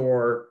garage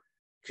door,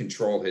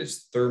 control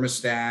his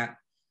thermostat.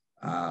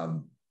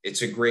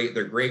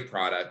 They're great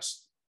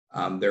products.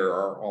 There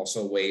are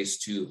also ways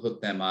to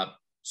hook them up.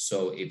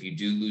 So if you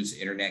do lose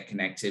internet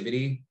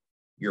connectivity,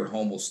 your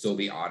home will still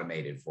be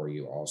automated for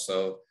you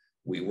also.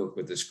 We work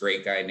with this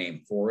great guy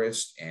named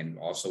Forrest, and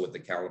also with the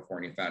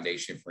California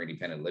Foundation for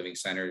Independent Living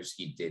Centers.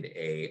 He did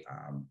a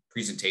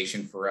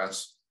presentation for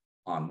us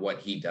on what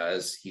he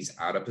does. He's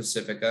out of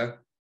Pacifica.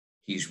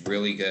 He's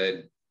really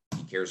good.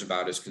 He cares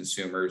about his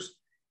consumers,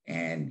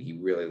 and he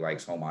really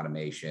likes home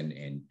automation.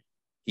 And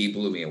he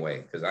blew me away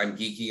because I'm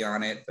geeky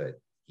on it, but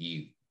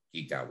he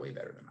geeked out way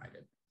better than I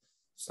did.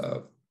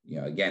 So,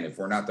 you know, again, if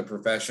we're not the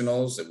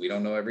professionals, if we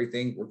don't know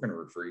everything, we're going to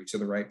refer you to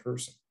the right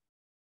person.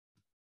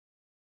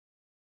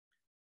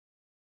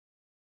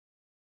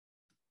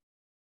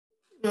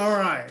 All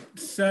right,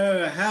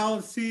 so how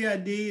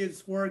CID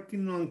is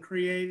working on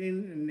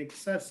creating an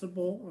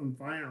accessible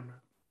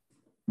environment.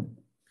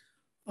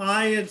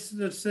 I, as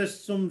the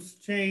systems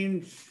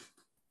change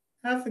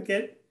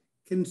advocate,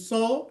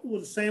 consult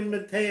with San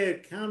Mateo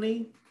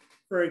County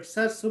for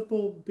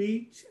accessible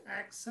beach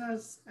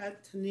access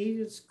at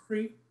Tanitas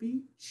Creek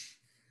Beach.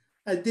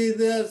 I do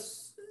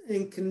this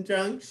in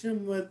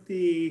conjunction with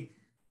the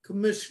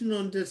Commission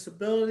on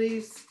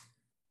Disabilities.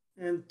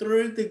 And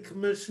through the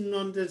Commission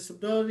on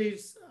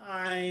Disabilities,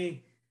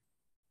 I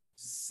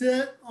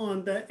sit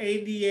on the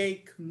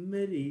ADA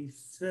committee.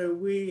 So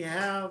we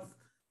have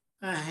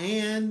a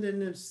hand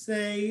and a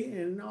say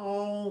in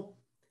all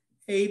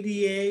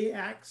ADA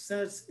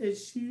access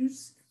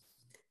issues.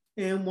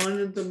 And one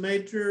of the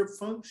major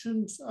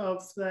functions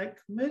of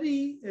that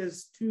committee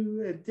is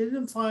to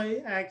identify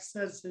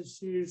access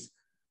issues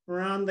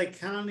around the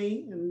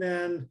county and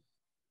then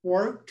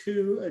work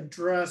to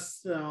address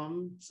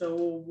them. So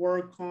we'll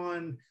work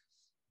on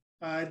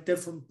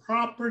different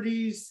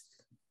properties,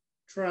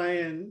 try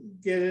and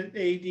get it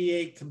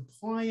ADA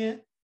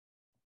compliant,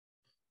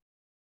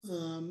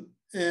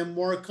 and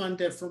work on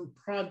different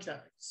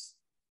projects.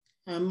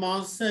 I'm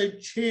also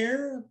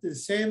chair of the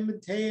San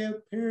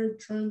Mateo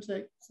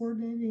Paratransit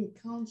Coordinating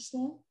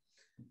Council.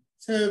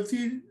 So if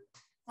you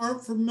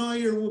aren't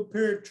familiar with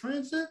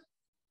paratransit,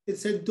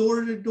 it's a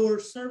door-to-door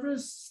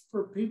service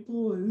for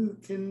people who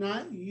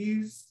cannot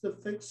use the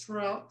fixed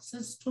route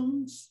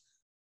systems,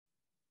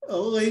 at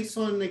least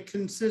on a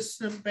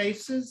consistent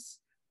basis.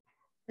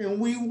 And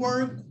we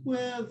work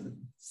with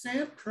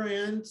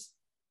SamTrans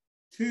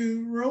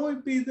to really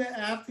be the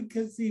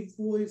advocacy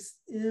voice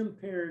in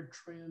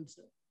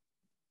paratransit.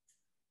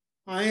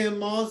 I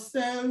am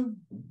also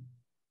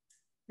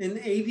an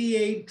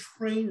ADA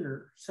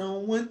trainer. So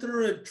I went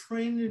through a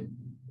train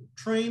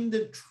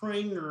the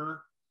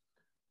trainer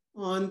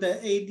on the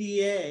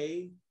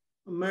ADA,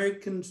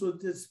 Americans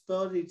with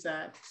Disabilities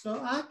Act. So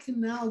I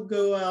can now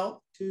go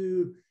out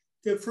to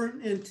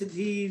different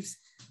entities,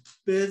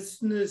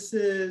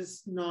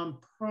 businesses,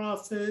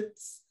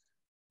 nonprofits,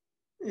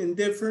 and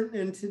different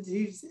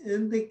entities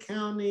in the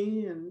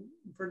county, and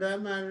for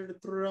that matter,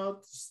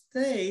 throughout the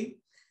state,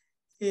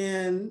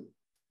 and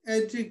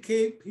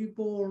educate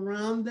people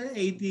around the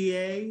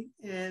ADA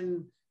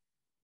and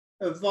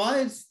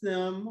advise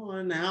them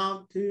on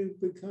how to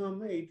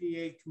become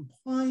ADA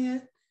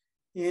compliant,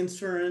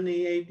 answer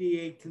any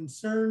ADA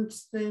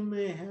concerns they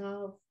may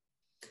have.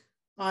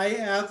 I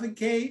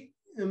advocate,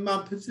 in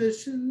my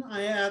position,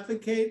 I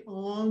advocate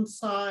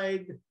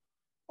alongside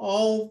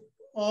all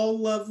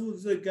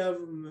levels of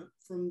government,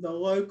 from the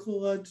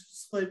local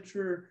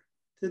legislature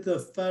to the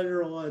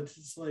federal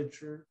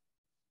legislature.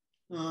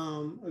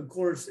 Of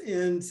course,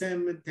 in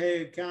San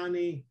Mateo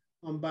County,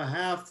 on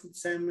behalf of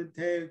San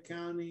Mateo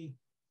County,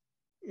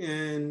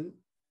 and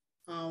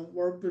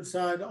work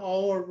beside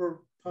all of our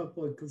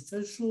public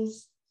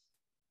officials.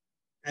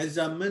 As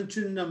I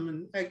mentioned, I'm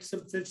an ex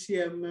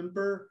officio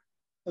member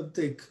of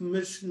the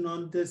Commission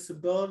on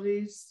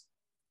Disabilities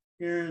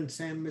here in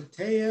San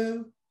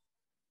Mateo.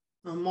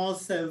 I'm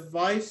also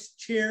vice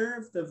chair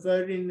of the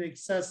Voting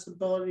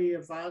Accessibility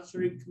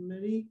Advisory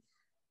Committee.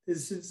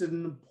 This is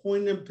an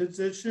appointed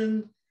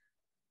position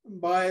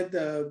by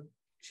the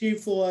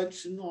Chief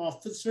Election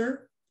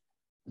Officer.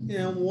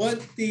 And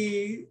what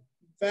the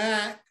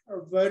VAC,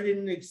 or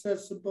Voting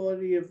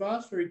Accessibility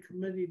Advisory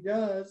Committee,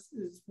 does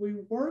is we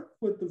work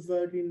with the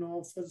voting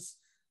office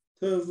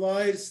to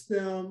advise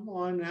them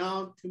on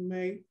how to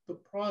make the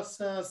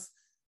process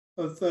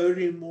of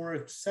voting more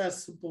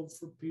accessible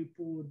for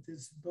people with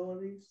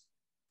disabilities.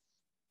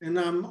 And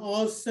I'm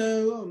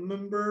also a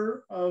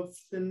member of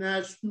the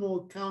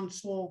National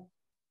Council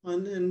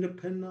on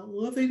Independent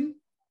Living,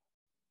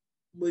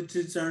 which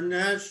is our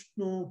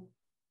national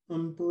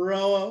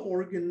umbrella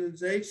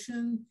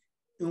organization.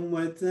 And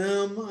with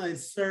them, I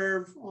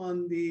serve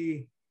on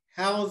the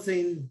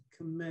Housing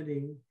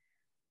Committee.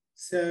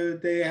 So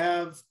they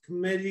have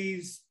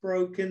committees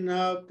broken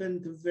up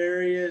into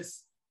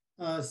various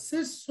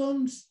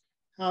systems,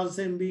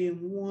 housing being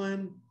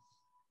one,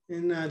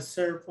 and I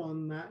serve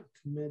on that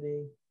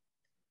committee.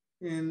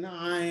 And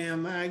I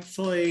am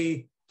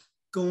actually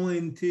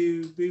going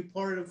to be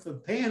part of a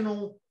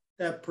panel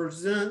that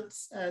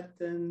presents at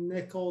the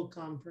Nickel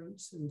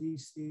Conference in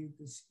DC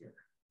this year.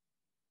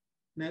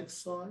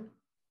 Next slide.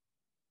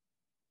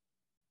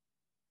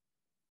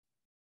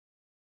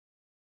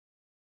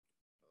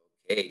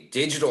 Okay,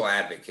 digital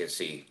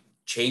advocacy,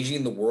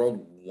 changing the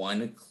world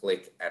one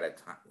click at a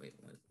time. Wait,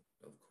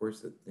 of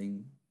course the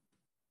thing,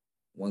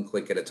 one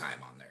click at a time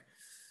on there.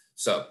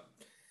 So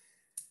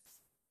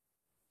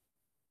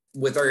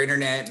with our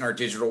internet and our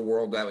digital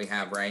world that we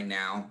have right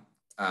now,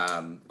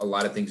 a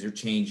lot of things are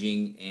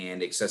changing,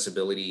 and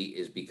accessibility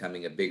is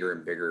becoming a bigger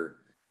and bigger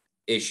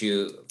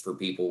issue for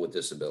people with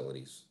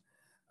disabilities.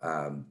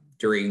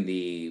 During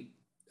the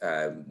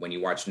when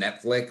you watch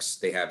Netflix,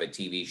 they have a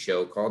TV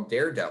show called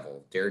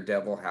Daredevil.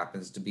 Daredevil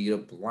happens to be a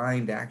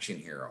blind action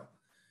hero.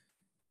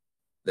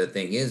 The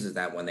thing is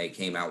that when they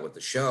came out with the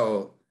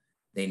show,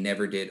 they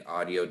never did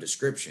audio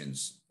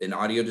descriptions. An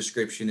audio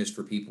description is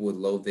for people with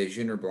low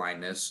vision or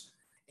blindness,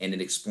 and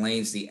it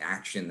explains the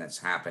action that's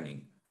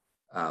happening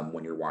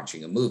when you're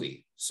watching a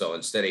movie. So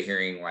instead of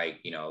hearing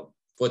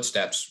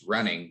footsteps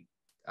running,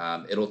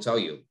 it'll tell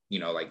you,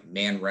 like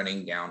man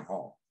running down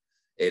hall,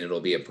 and it'll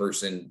be a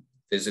person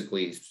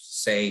physically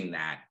saying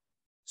that.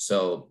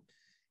 So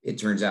it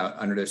turns out,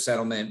 under the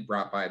settlement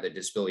brought by the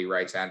disability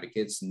rights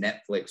advocates,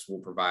 Netflix will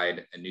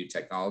provide a new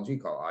technology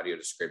called audio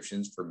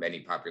descriptions for many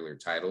popular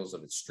titles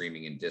of its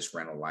streaming and disc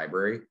rental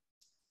library.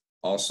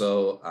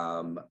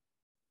 Also,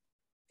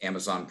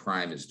 Amazon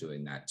Prime is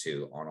doing that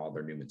too on all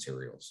their new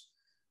materials.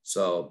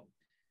 So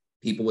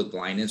people with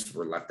blindness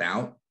were left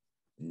out.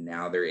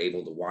 Now they're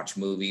able to watch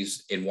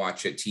movies and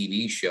watch a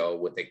TV show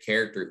with a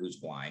character who's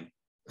blind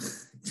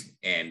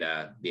and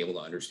be able to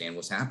understand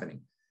what's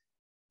happening.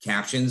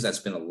 Captions, that's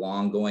been a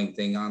long going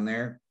thing on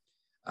there.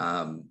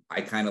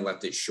 I kind of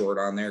left it short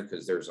on there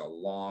because there's a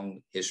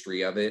long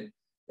history of it.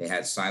 They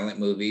had silent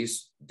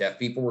movies. Deaf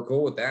people were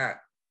cool with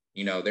that.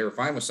 They were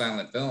fine with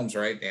silent films,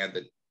 right? They had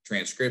the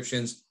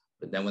transcriptions,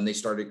 but then when they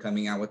started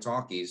coming out with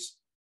talkies,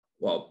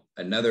 well,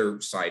 another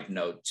side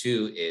note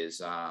too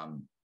is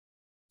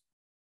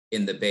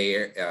in the Bay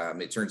Area,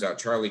 it turns out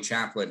Charlie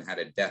Chaplin had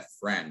a deaf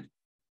friend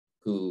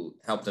who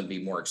helped him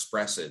be more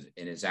expressive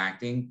in his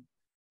acting,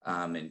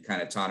 and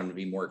kind of taught him to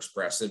be more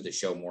expressive, to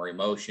show more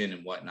emotion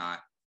and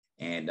whatnot.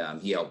 And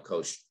he helped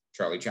coach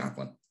Charlie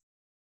Chaplin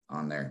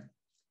on there.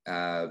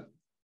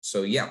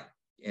 So yeah,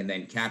 and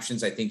then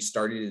captions, I think,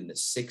 started in the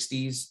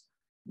 60s.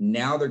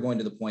 Now they're going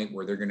to the point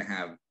where they're going to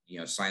have,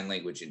 sign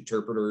language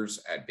interpreters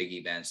at big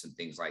events and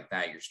things like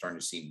that. You're starting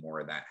to see more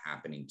of that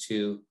happening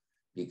too,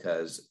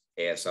 because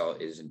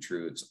ASL isn't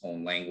true its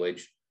own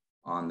language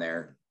on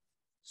there.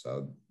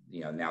 So,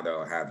 now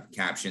they'll have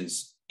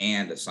captions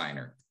and a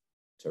signer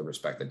to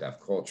respect the deaf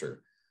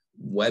culture.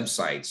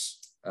 Websites,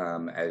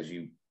 as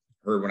you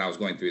heard when I was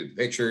going through the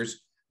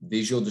pictures,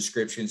 visual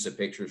descriptions of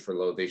pictures for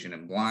low vision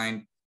and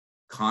blind.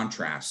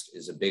 Contrast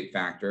is a big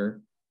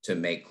factor. to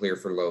make clear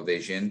for low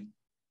vision,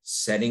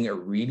 setting a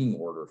reading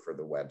order for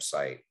the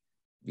website,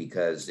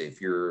 because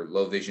if you're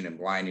low vision and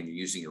blind and you're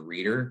using a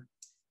reader,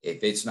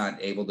 if it's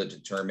not able to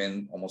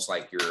determine, almost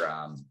like your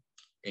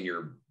in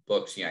your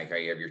books, you know,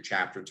 like you have your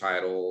chapter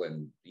title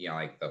and, you know,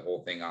 like the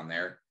whole thing on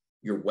there,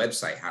 your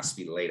website has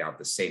to be laid out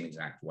the same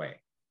exact way.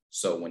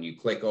 So when you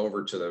click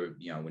over to the,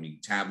 you know, when you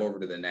tab over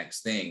to the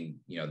next thing,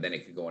 you know, then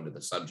it could go into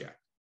the subject,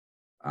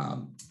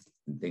 and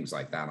things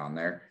like that on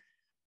there.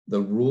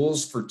 The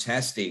rules for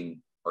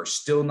testing are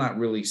still not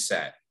really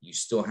set. You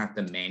still have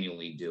to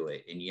manually do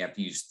it. And you have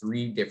to use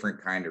 3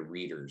 different kind of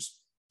readers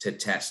to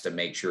test to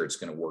make sure it's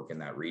going to work in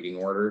that reading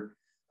order.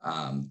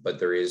 But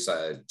there is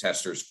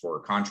testers for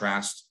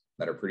contrast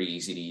that are pretty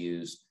easy to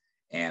use.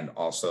 And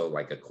also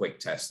like a quick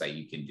test that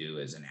you can do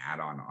as an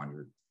add-on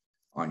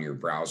on your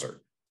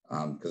browser.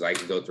 Because I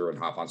could go through and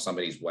hop on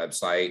somebody's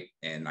website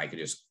and I could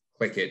just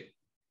click it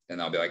and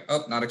I'll be like,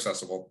 oh, not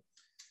accessible.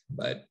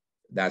 But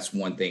that's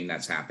one thing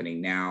that's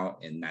happening now.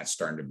 And that's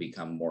starting to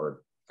become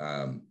more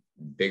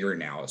bigger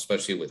now,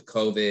 especially with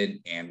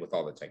COVID and with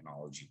all the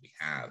technology we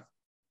have,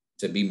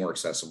 to be more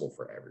accessible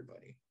for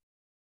everybody.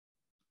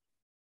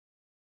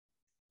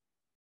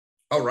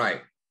 All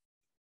right.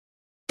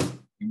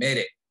 You made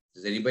it.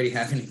 Does anybody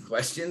have any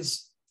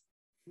questions?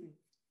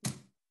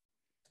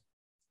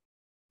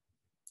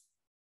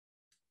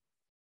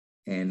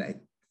 And I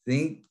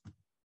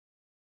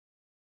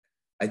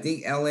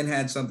think Ellen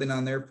had something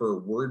on there for a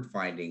word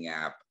finding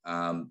app.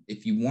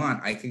 If you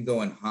want, I could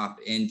go and hop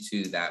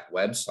into that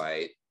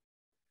website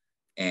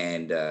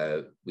and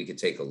we could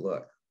take a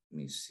look. Let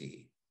me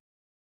see.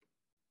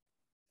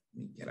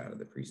 Let me get out of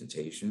the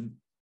presentation.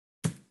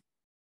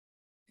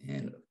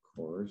 And of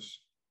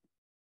course,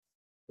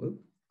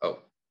 whoop, oh,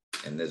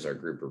 and there's our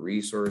group of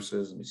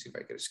resources. Let me see if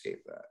I could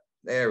escape that.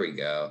 There we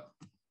go.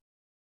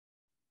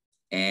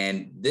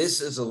 And this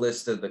is a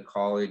list of the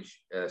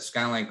college,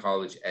 Skyline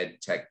College Ed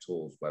Tech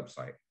Tools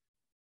website.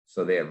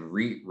 So they have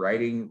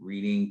writing,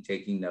 reading,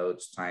 taking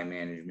notes, time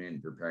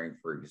management, preparing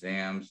for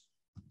exams.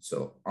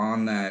 So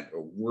on that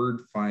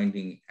word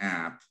finding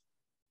app,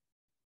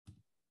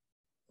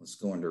 let's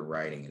go under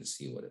writing and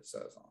see what it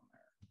says on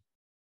there.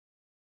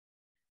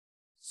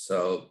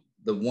 So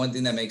the one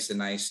thing that makes it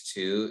nice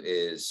too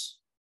is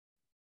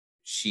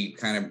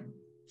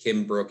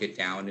Kim broke it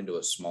down into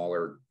a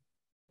smaller,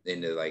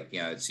 into like,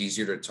 you know, it's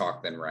easier to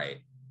talk than write.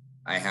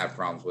 I have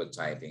problems with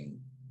typing.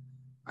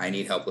 I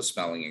need help with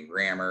spelling and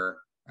grammar.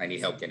 I need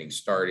help getting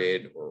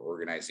started or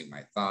organizing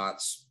my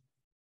thoughts,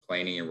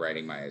 planning and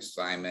writing my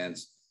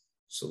assignments.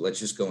 So let's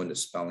just go into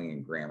spelling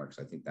and grammar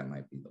because I think that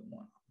might be the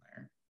one on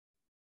there.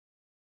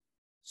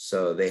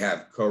 So they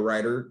have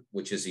Co-Writer,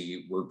 which is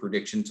a word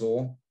prediction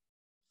tool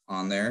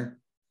on there.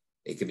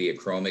 It could be a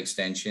Chrome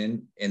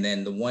extension. And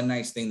then the one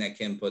nice thing that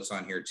Kim puts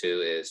on here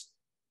too is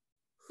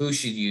who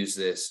should use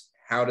this,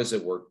 how does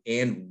it work,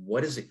 and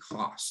what does it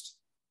cost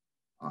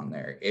on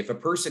there? If a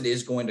person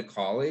is going to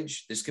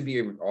college, this could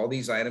be, all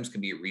these items can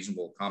be a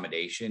reasonable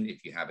accommodation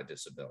if you have a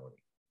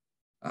disability.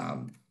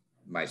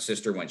 My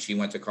sister, when she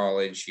went to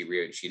college, she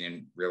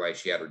didn't realize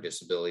she had her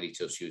disability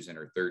till she was in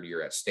her 3rd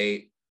year at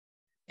state.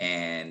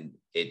 And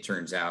it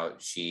turns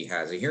out she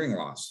has a hearing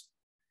loss.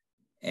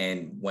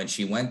 And when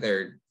she went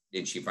there,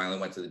 and she finally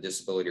went to the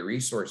Disability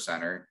Resource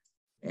Center,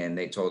 and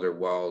they told her,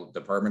 well,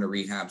 Department of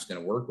Rehab is going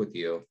to work with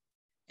you,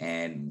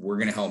 and we're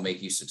going to help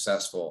make you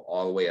successful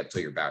all the way up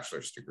to your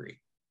bachelor's degree.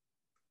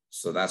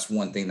 So that's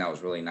one thing that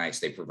was really nice.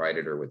 They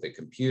provided her with a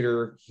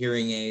computer,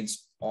 hearing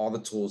aids, all the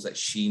tools that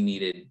she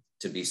needed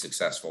to be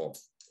successful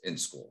in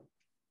school.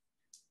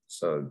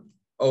 So,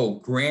 oh,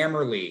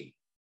 Grammarly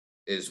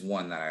is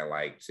one that I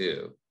like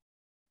too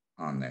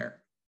on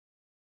there.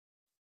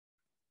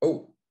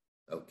 Oh,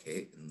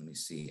 okay. And let me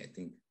see. I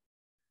think,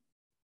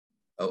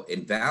 oh,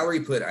 and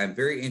Valerie put, I'm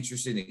very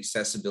interested in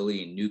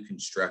accessibility and new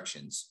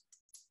constructions.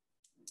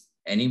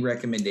 Any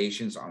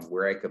recommendations on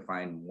where I could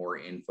find more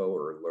info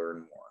or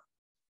learn more?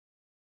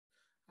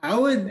 I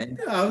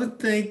would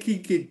think you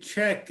could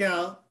check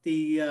out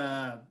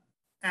the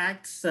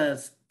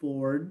Access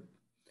Board.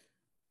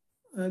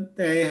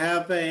 They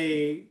have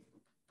a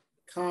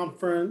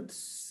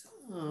conference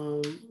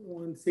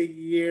once a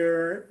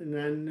year, and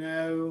I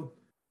know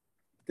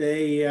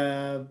they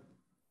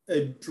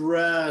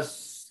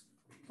address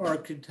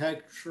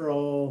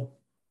architectural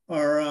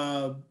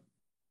or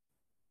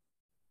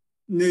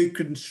new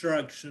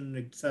construction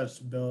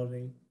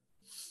accessibility.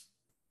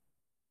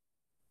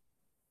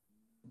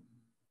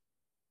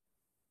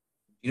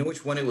 You know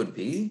which one it would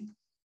be?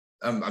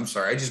 I'm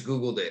sorry, I just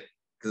Googled it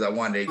because I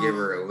wanted to give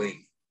her a link.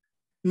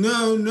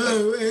 No,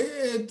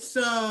 it's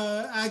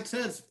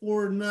Access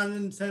Board, not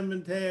in San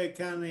Mateo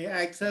County.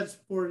 Access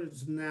Board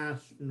is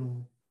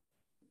national.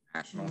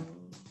 National.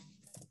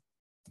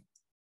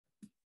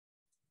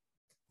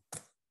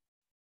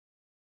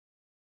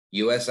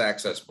 U.S.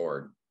 Access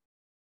Board.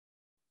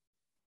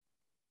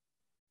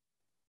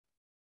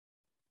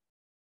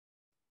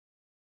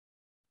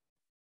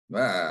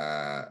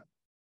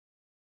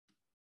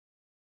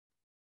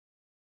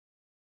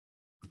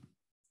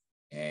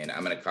 And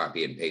I'm going to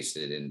copy and paste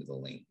it into the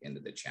link into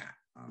the chat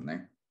on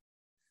there.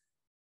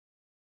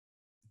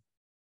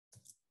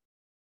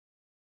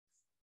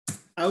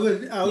 I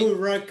would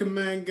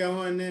recommend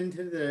going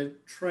into the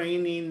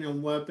training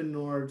and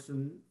webinars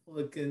and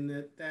looking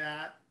at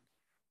that.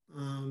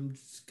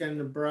 Just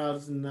kind of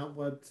browsing that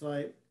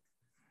website.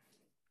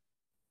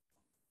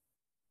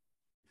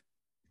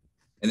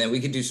 And then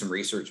we could do some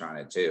research on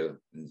it too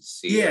and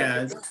see.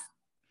 Yeah.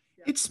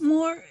 It's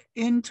more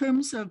in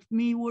terms of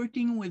me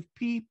working with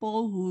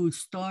people who's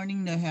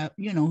starting to have,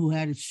 who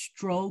had a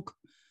stroke,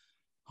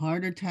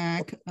 heart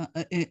attack,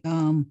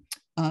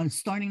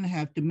 starting to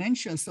have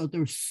dementia. So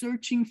they're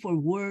searching for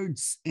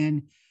words,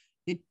 and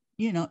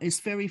it's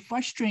very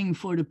frustrating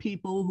for the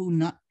people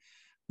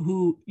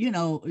who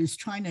is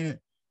trying to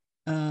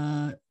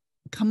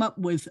come up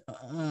with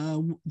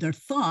their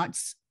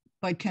thoughts,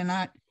 but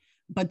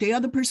the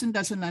other person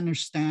doesn't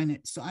understand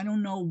it. So I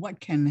don't know what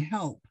can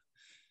help.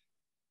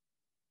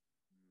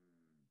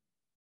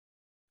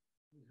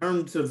 In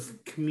terms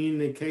of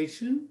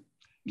communication?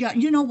 Yeah,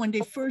 when they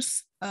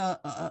first,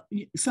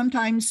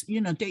 sometimes,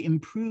 they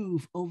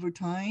improve over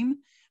time.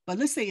 But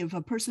let's say if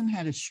a person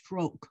had a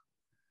stroke,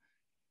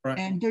 right,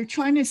 and they're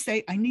trying to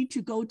say, I need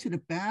to go to the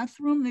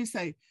bathroom. They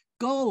say,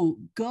 go,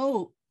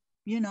 owie,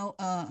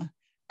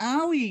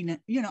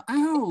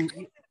 ow.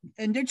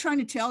 And they're trying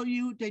to tell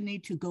you they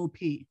need to go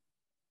pee.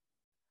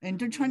 And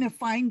they're trying to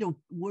find the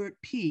word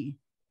pee,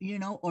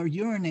 or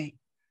urinate.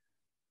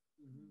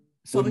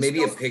 So well,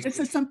 it's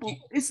a simple,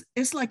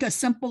 it's like a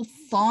simple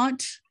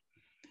thought.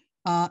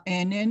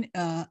 And then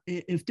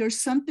if there's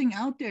something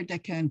out there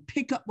that can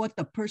pick up what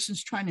the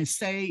person's trying to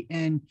say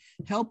and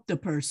help the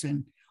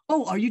person.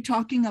 Oh, are you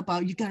talking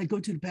about you got to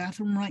go to the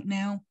bathroom right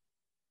now?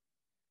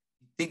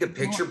 Think a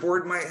picture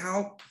board might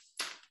help?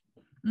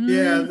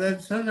 Yeah,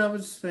 that's what I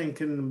was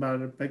thinking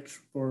about, a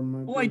picture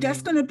board. Boy,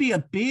 that's going to be a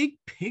big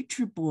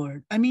picture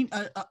board. I mean,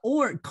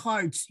 or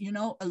cards,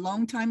 a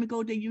long time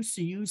ago, they used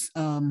to use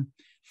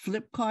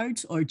flip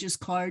cards or just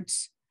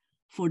cards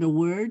for the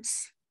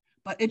words,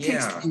 but it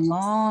takes a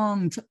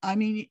long time. I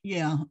mean,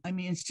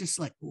 it's just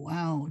like,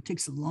 wow, it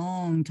takes a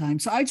long time.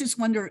 So I just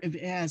wonder if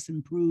it has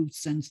improved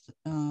since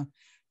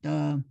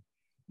board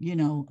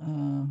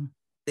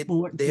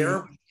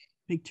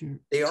picture.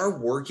 They are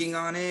working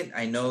on it.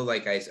 I know,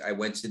 like I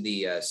went to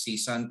the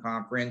CSUN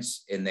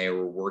conference, and they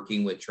were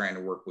trying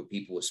to work with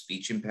people with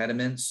speech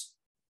impediments.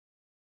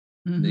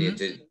 Mm-hmm.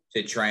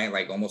 To try it,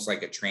 like almost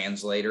like a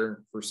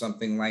translator for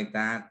something like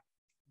that.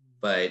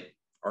 But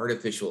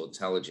artificial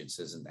intelligence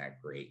isn't that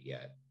great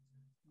yet.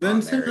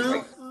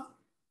 Vincent,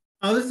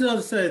 I was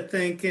also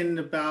thinking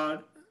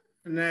about,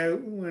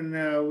 when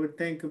I would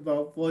think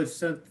about voice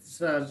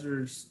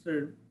synthesizers,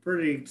 they're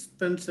pretty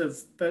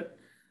expensive, but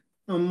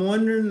I'm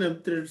wondering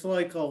if there's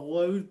like a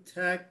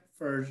low-tech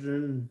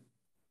version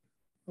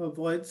of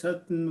like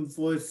something the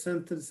voice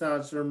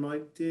synthesizer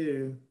might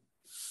do.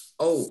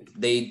 Oh,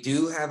 they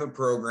do have a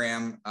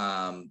program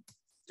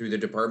through the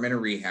Department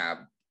of Rehab.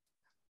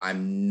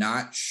 I'm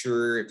not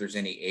sure if there's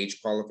any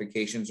age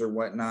qualifications or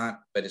whatnot,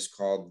 but it's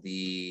called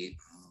the,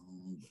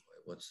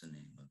 what's the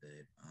name of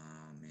it?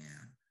 Oh,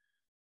 man.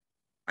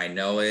 I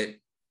know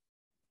it.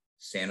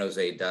 San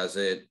Jose does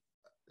it.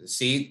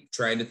 See,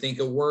 trying to think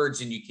of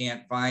words and you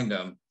can't find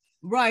them.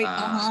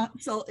 Right.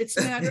 So it's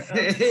a matter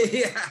of,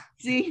 yeah.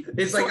 See,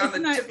 it's like on the tip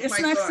of my tongue. It's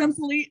not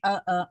simply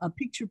a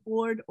picture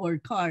board or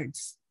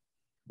cards.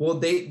 Well,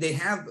 they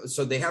have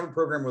a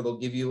program where they'll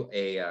give you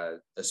a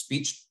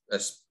speech,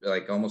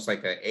 like almost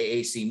like a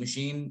AAC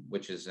machine,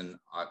 which is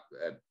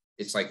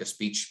it's like a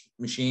speech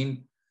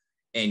machine,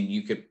 and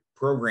you could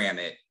program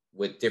it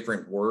with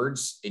different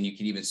words, and you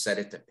can even set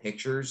it to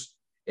pictures.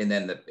 And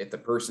then if the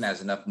person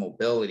has enough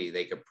mobility,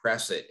 they could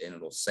press it and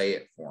it'll say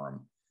it for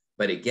them.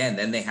 But again,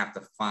 then they have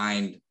to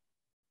find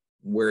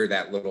where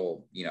that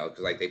little, because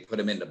like they put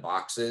them into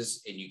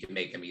boxes, and you can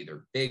make them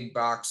either big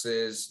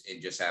boxes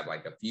and just have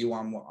like a few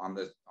on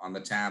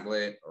the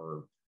tablet,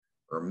 or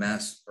or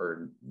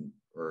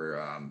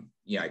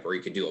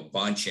you could do a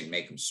bunch and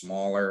make them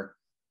smaller,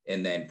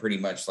 and then pretty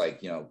much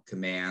like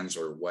commands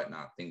or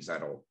whatnot, things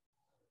that'll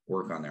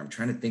work on there. I'm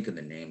trying to think of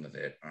the name of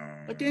it.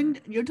 But then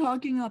you're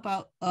talking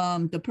about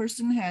the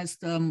person has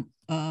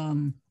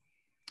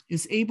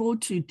is able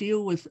to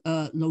deal with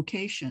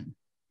location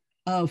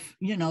of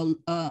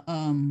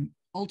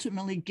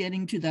ultimately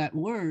getting to that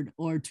word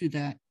or to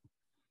that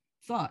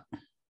thought.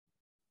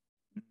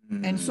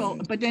 And so,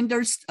 but then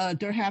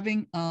they're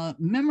having a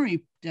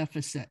memory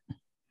deficit.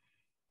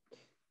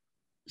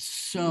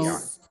 So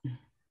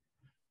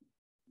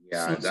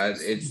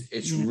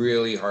it's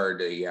really hard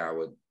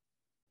to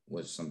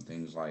with some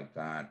things like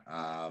that.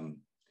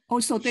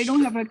 So they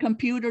don't have a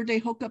computer they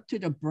hook up to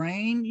the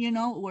brain,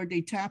 where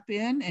they tap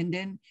in and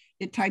then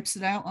it types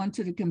it out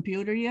onto the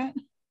computer yet?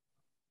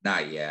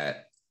 Not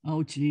yet.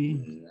 Oh,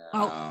 gee.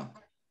 No.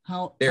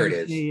 How there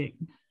it is.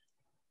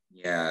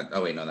 Yeah.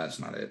 Oh wait, no, that's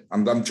not it.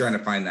 I'm trying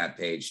to find that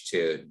page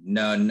too.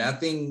 No,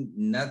 nothing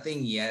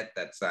yet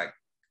that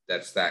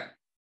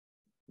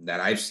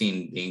I've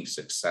seen being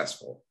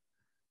successful,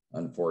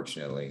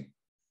 unfortunately.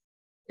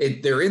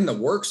 They're in the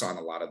works on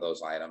a lot of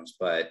those items,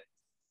 but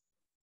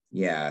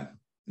yeah,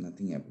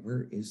 nothing yet.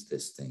 Where is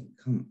this thing?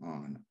 Come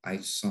on. I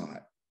saw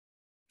it.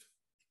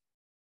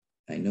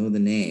 I know the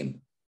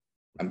name.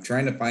 I'm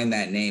trying to find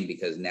that name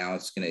because now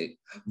it's going to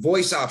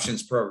voice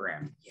options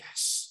program.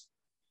 Yes.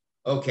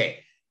 Okay.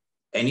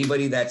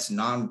 Anybody that's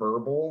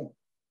nonverbal,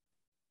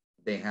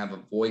 they have a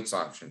voice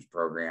options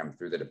program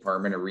through the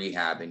Department of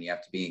Rehab, and you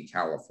have to be in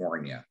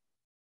California.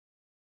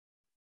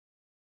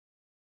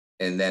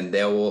 And then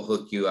they will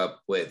hook you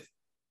up with,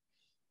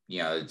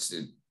 it's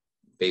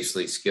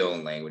basically skill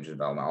and language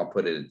development. I'll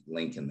put a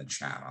link in the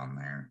chat on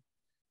there.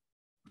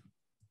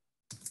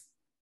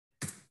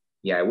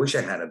 Yeah, I wish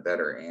I had a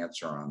better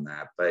answer on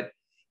that. But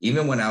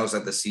even when I was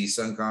at the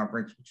CSUN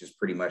conference, which is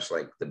pretty much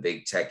like the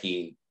big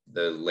techie,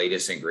 the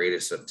latest and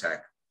greatest of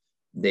tech,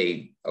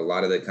 a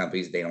lot of the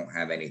companies, they don't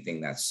have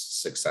anything that's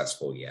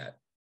successful yet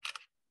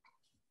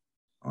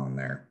on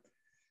there.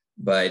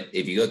 But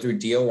if you go through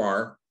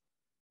DOR,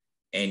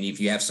 and if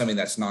you have something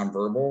that's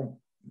nonverbal,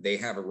 they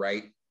have a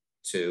right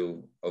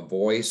to a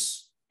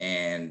voice,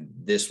 and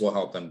this will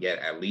help them get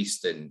at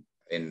least an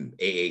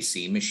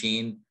AAC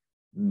machine.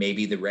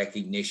 Maybe the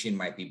recognition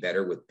might be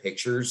better with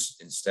pictures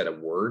instead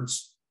of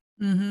words.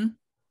 Mm-hmm.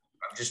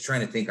 I'm just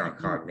trying to think on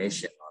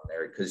cognition on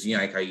there, because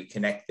like how you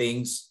connect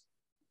things.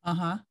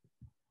 Uh-huh.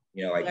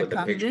 Like with the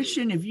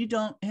cognition, picture. if you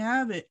don't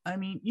have it, I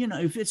mean,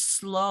 if it's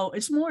slow,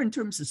 it's more in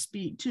terms of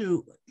speed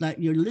too. Like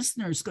your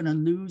listener is going to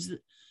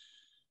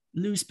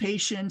lose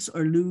patience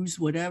or lose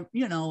whatever,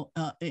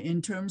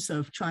 in terms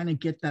of trying to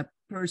get that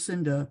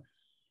person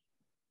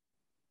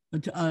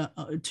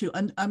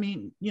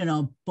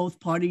both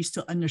parties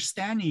to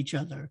understand each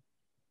other.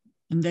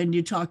 And then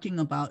you're talking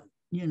about,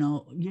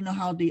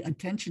 how the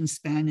attention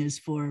span is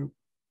for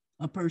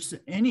a person,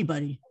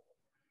 anybody.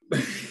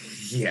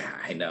 Yeah,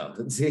 I know.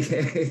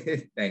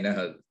 I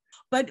know.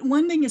 But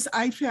one thing is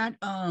I've had,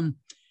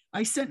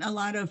 I sent a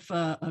lot of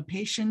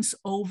patients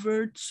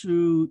over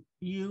to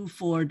you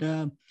for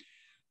the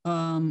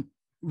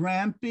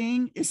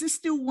ramping. Is it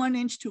still 1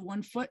 inch to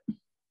 1 foot?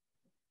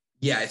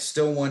 Yeah, it's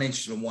still 1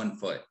 inch to 1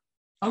 foot.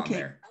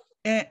 Okay.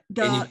 And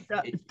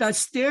the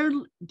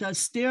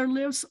stair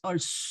lifts are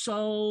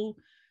so,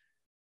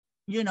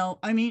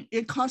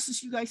 it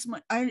costs you guys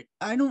money.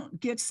 I don't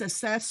get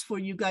success for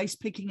you guys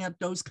picking up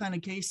those kind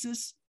of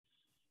cases.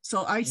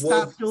 So I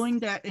stopped doing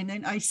that. And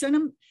then I sent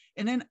them,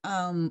 and then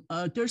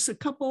there's a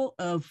couple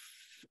of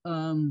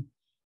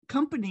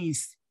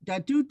companies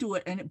that do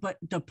it, but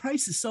the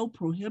price is so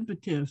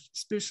prohibitive,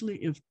 especially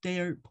if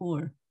they're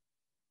poor.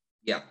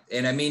 Yeah,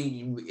 and I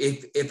mean,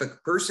 if a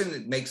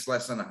person makes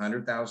less than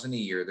 $100,000 a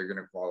year, they're going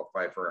to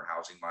qualify for a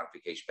housing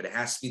modification, but it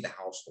has to be the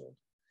household.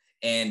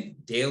 And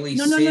Daly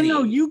City.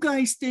 No. You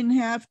guys didn't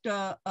have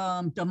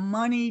the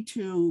money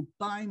to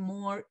buy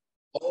more.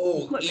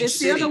 Oh, it's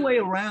the other way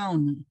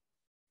around.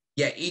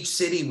 Yeah, each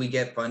city we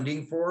get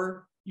funding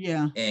for.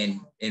 Yeah, and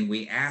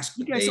we ask.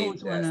 You guys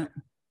always want that.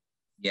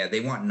 Yeah,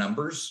 they want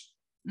numbers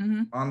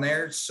on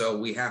there, so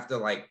we have to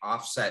like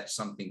offset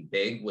something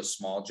big with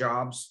small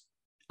jobs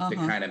to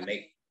kind of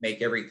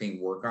make everything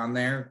work on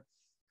there.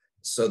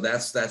 So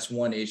that's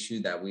one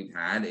issue that we've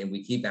had, and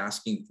we keep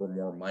asking for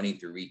more money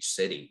through each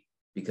city,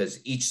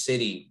 because each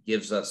city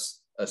gives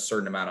us a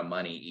certain amount of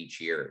money each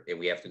year, and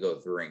we have to go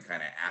through and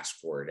kind of ask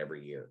for it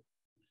every year.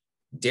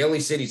 Daly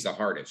City's the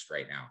hardest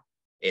right now,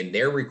 and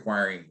they're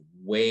requiring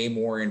way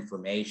more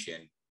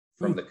information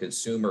from the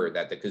consumer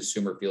that the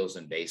consumer feels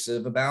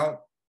invasive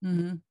about.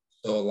 So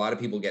a lot of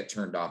people get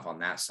turned off on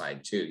that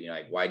side too.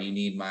 Like, why do you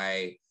need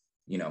my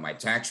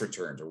tax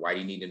returns, or why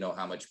do you need to know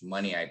how much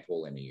money I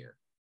pull in a year?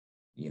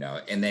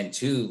 And then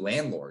two,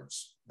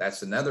 landlords,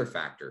 that's another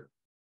factor.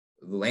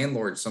 The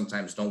landlords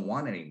sometimes don't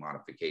want any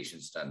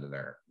modifications done to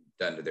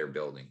their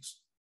buildings.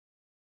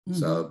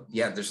 So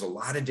yeah, there's a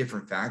lot of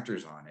different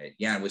factors on it.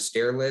 Yeah, with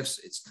stair lifts,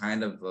 it's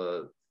kind of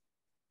a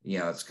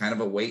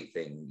weight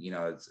thing.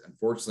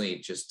 Unfortunately,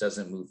 it just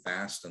doesn't move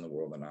fast in the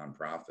world of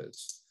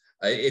nonprofits.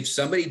 If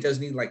somebody does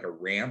need like a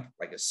ramp,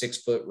 like a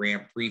 6-foot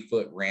ramp,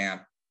 3-foot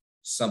ramp,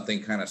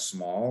 something kind of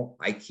small,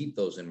 I keep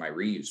those in my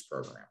reuse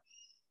program.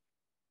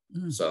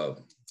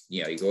 So,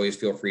 you can always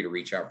feel free to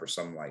reach out for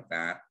something like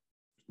that.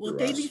 Well,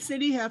 Daly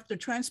City have the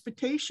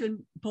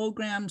transportation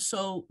program.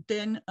 So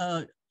then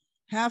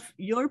have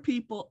your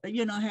people,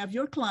 have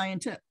your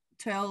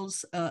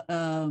clientels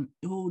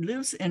who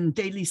lives in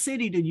Daly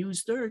City to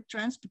use their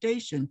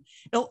transportation.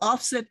 It'll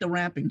offset the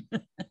ramping.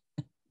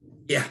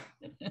 Yeah.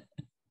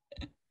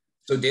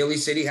 So Daly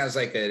City has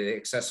like an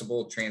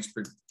accessible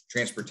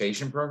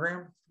transportation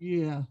program?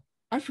 Yeah.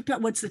 I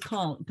forgot what's it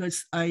called,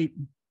 because I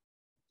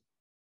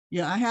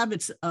have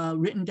it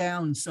written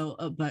down. So,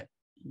 but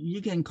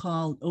you can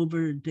call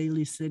over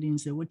Daly City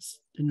and say, what's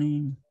the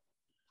name?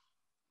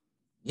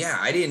 Yeah,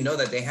 I didn't know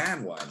that they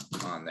had one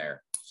on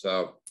there.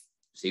 So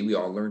see, we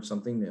all learned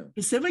something new.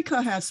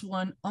 Pacifica has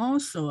one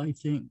also, I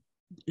think.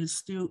 It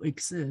still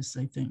exists,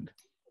 I think.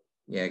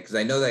 Yeah, because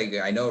I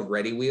know of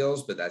Ready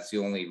Wheels, but that's the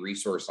only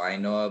resource I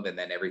know of, and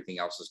then everything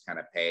else is kind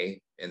of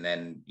pay. And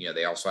then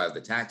they also have the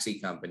taxi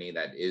company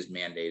that is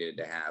mandated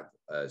to have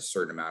a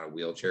certain amount of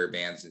wheelchair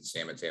vans in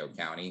San Mateo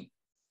County.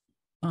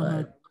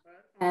 But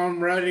on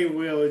Ready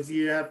Wheels,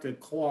 you have to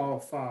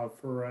qualify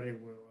for Ready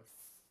Wheels.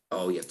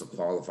 Oh, you have to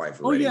qualify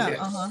for Ready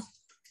Wheels.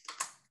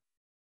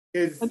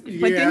 But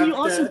then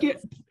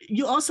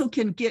you also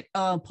can get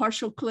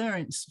partial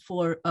clearance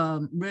for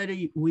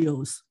Ready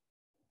Wheels.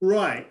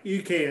 Right,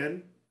 you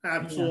can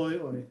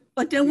absolutely. Yeah.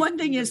 But then one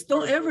thing is,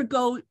 don't ever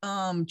go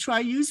try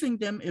using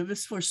them if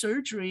it's for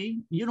surgery.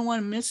 You don't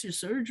want to miss your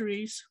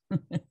surgeries.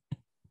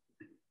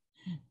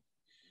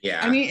 Yeah.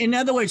 I mean, in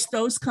other words,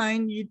 those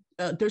kind,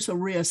 there's a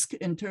risk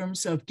in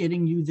terms of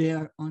getting you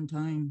there on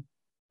time.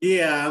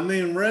 Yeah, I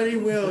mean, Ready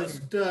Wheels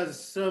does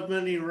so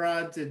many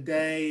rides a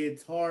day.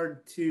 It's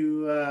hard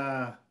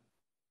to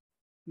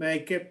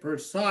make it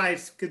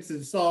precise because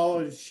it's all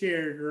a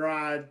shared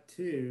ride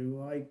too.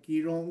 Like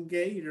you don't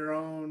get your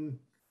own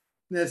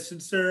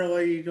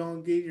necessarily. You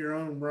don't get your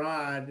own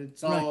ride.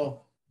 It's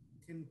all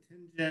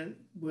contingent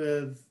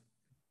with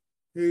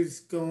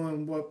who's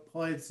going what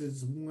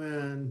places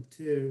when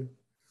too.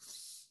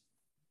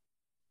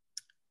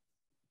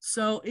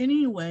 So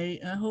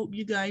anyway, I hope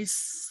you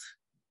guys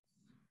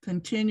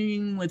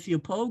continuing with your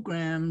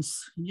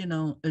programs,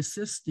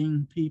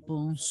 assisting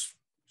people.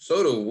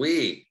 So do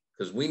we,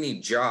 because we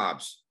need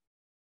jobs.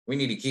 We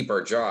need to keep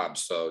our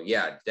jobs. So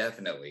yeah,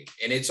 definitely.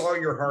 And it's all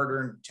your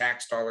hard-earned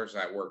tax dollars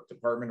at work.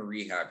 Department of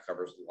Rehab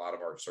covers a lot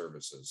of our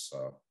services.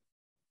 So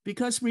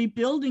because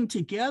rebuilding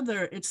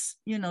together, it's,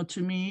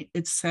 to me,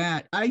 it's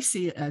sad. I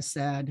see it as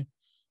sad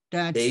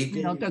that,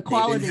 the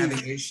quality. They've been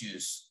having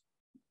issues.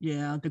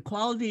 Yeah, the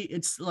quality,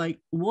 it's like,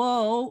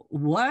 whoa,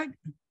 what?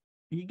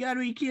 You got to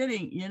be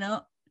kidding,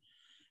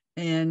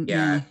 And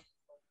yeah.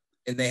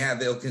 And they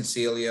have Il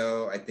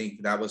Concilio. I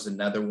think that was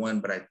another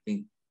one, but I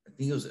think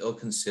it was Il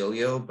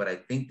Concilio, but I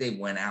think they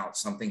went out.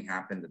 Something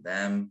happened to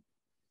them.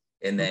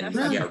 And then,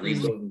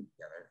 rebuilding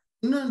together.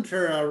 I'm not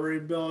sure how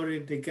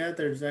rebuilding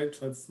together is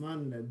actually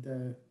funded,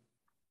 though.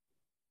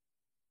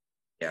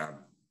 Yeah.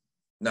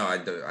 No, I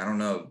don't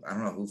know. I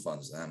don't know who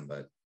funds them,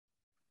 but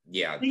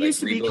yeah. They used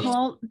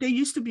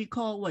to be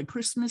called what,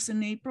 Christmas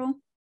in April?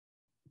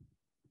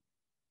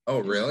 Oh,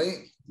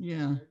 really?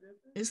 Yeah.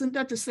 Isn't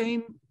that the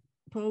same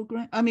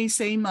program? I mean,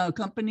 same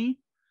company?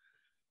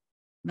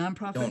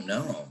 Nonprofit? Don't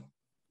know.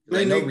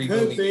 I know it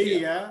could be,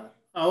 yeah.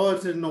 I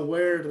wasn't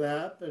aware of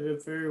that, but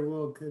it very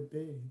well could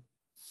be.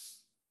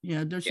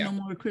 Yeah, there's no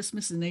more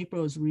Christmas in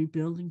April is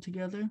rebuilding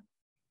together.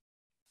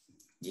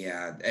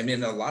 Yeah, I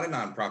mean, a lot of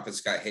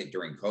nonprofits got hit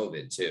during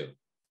COVID too.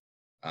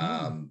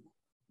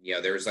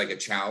 There was like a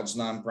child's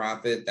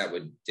nonprofit that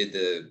did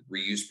the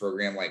reuse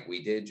program like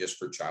we did just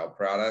for child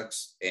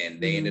products,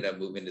 and they ended up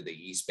moving to the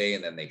East Bay,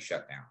 and then they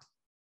shut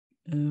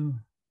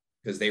down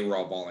because they were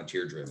all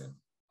volunteer driven.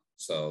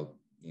 So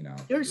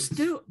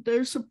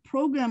there's a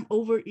program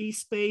over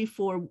East Bay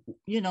for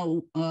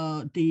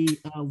the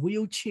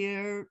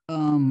wheelchair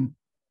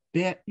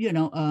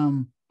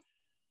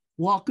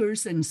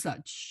walkers and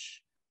such.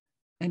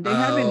 And they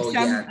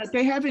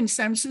have in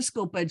San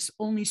Francisco, but it's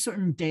only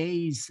certain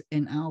days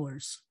and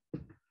hours.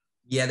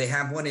 Yeah, they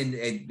have one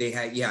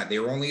they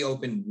were only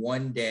open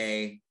one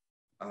day,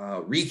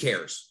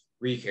 recares.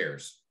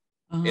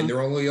 And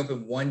they're only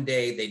open one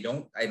day.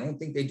 I don't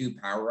think they do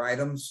power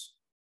items.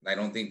 I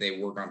don't think they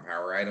work on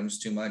power items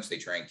too much. They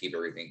try and keep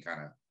everything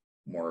kind of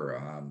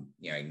more,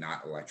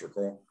 not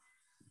electrical.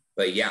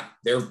 But yeah,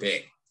 they're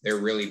big. They're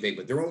really big,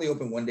 but they're only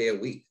open one day a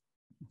week.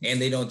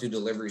 And they don't do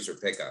deliveries or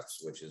pickups,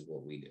 which is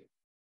what we do.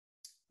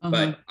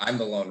 But I'm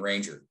the Lone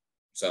Ranger.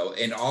 So,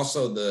 and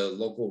also the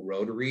local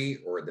Rotary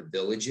or the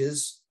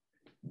villages,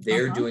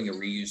 they're doing a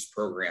reuse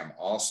program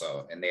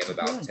also. And they have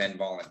about 10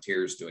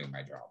 volunteers doing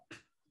my job.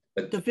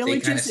 But the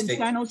villages in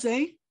San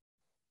Jose?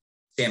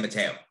 San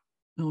Mateo.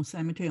 Oh,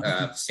 San Mateo.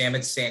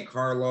 San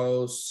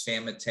Carlos,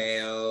 San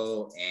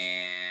Mateo,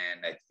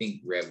 and I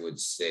think Redwood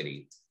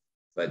City.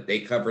 But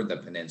they covered the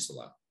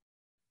peninsula.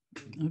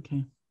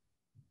 Okay.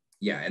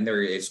 Yeah, and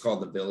it's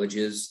called the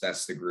Villages.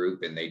 That's the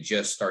group, and they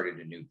just started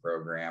a new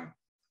program.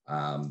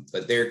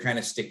 But they're kind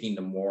of sticking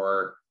to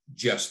more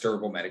just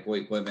durable medical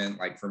equipment.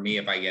 Like for me,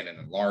 if I get an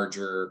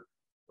enlarger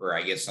or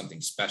I get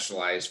something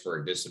specialized for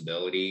a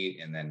disability,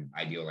 and then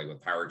I deal like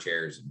with power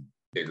chairs and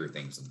bigger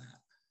things than that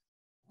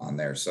on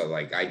there. So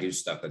like I do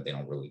stuff that they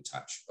don't really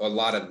touch. A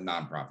lot of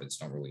nonprofits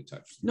don't really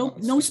touch.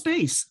 No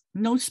space,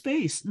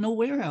 no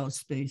warehouse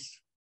space.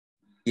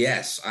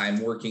 Yes,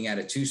 I'm working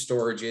at 2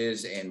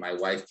 storages, and my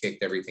wife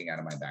kicked everything out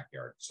of my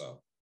backyard.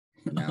 So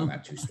now I'm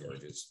at 2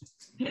 storages.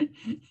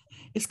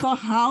 It's called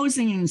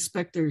housing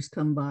inspectors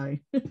come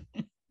by.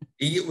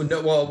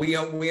 Well, we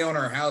own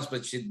our house,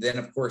 but then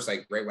of course,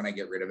 like right when I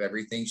get rid of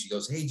everything, she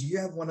goes, "Hey, do you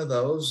have one of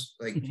those?"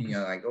 Like,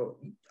 I go,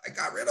 "I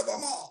got rid of them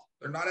all.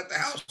 They're not at the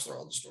house. They're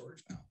all the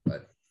storage now."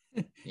 But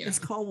it's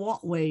called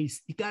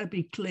walkways. You got to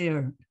be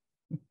clear.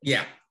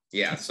 Yeah.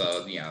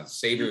 So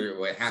save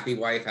your happy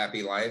wife,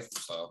 happy life.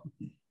 So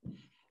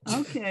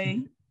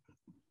okay.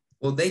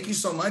 Well, thank you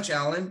so much,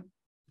 Alan.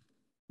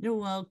 You're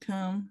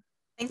welcome.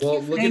 Thank Well,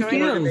 you for looking Thank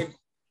joining. forward you.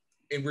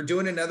 to and we're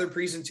doing another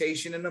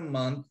presentation in a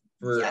month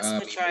for Yes,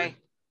 which I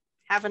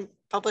haven't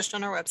published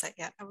on our website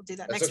yet. I will do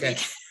that that's next okay.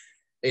 week.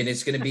 And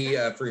it's going to be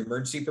for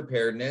emergency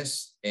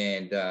preparedness,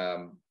 and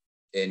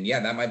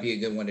yeah, that might be a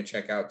good one to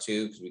check out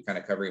too, because we kind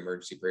of cover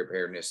emergency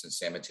preparedness in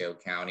San Mateo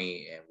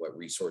County and what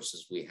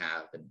resources we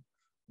have and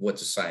what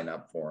to sign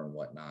up for and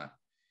whatnot.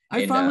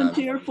 I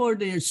volunteer for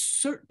the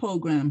CERT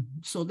program,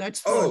 so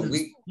that's for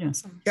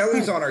yes.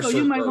 Kelly's on our so CERT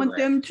you might program. want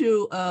them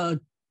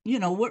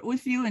to work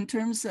with you in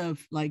terms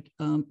of like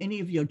any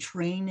of your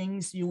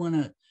trainings. You want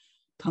to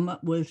come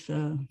up with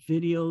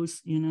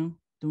videos,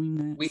 doing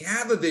that. We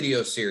have a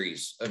video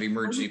series of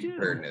emergency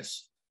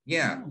preparedness.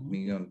 Yeah, Oh. let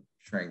me go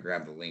try and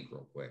grab the link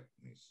real quick.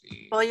 Let me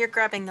see. While you're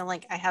grabbing the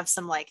link, I have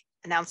some like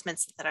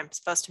announcements that I'm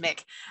supposed to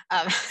make.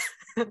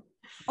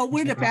 Oh,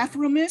 where the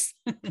bathroom is?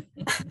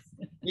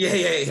 Yeah.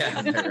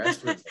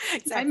 Exactly.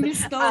 I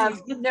missed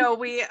those. No,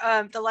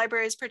 the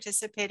library is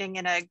participating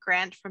in a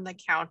grant from the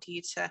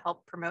county to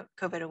help promote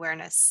COVID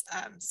awareness.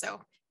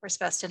 So we're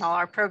supposed to, in all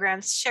our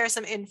programs, share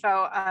some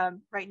info.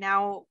 Right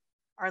now,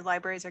 our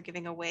libraries are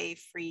giving away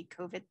free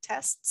COVID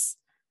tests,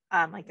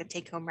 like the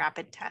take-home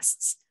rapid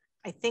tests.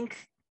 I think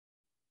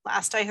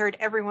last I heard,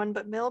 everyone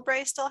but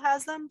Millbrae still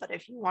has them, but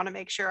if you want to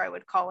make sure, I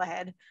would call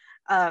ahead.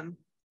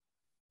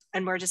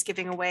 And we're just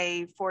giving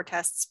away 4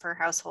 tests per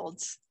household.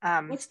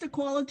 What's the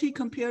quality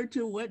compared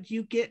to what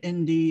you get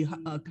in the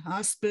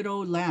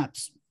hospital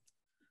labs?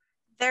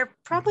 They're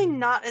probably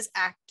not as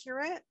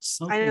accurate.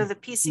 Okay. I know the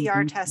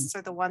PCR tests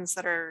are the ones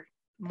that are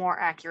more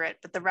accurate,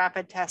 but the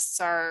rapid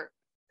tests are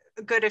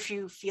good if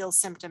you feel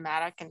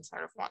symptomatic and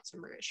sort of want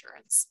some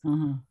reassurance.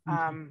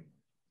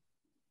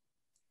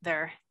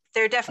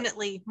 They're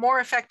definitely more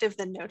effective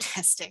than no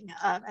testing,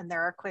 and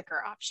they're a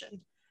quicker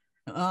option.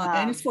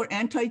 And it's for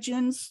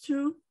antigens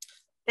too?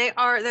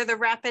 They're the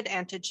rapid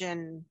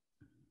antigen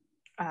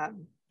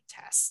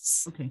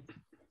tests. Okay.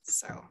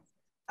 So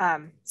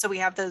we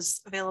have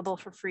those available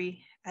for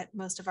free at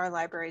most of our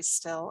libraries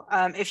still.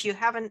 If you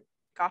haven't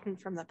gotten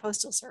from the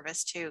Postal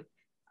Service too,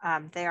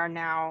 they are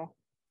now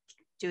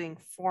doing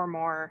 4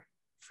 more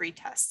free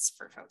tests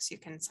for folks. You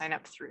can sign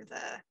up through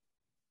the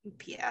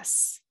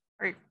UPS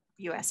or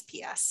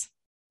USPS.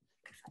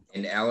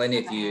 And Ellen,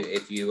 if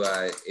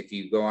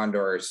you go onto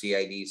our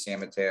CID San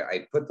Mateo,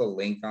 I put the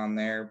link on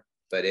there.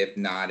 But if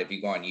not, if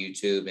you go on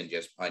YouTube and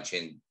just punch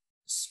in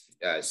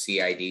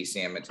CID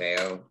San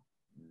Mateo,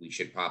 we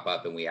should pop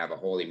up, and we have a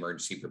whole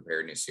emergency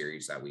preparedness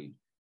series that we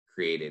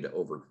created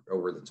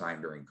over the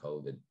time during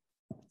COVID.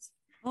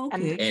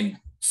 Okay. And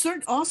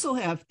CERT also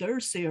have their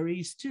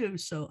series too.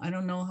 So I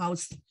don't know how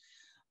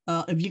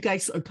if you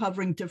guys are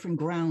covering different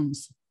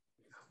grounds.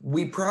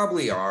 We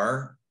probably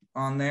are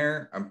on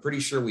there. I'm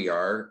pretty sure we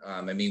are.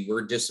 I mean,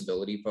 we're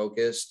disability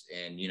focused,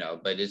 and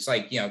but it's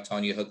like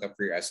telling you hook up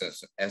for your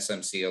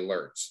SMC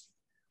alerts.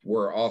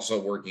 We're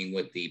also working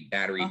with the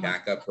battery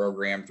backup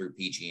program through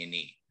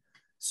PG&E.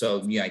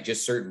 So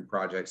just certain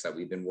projects that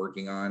we've been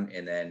working on,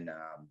 and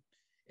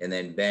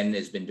then Ben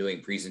has been doing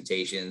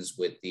presentations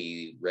with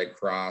the Red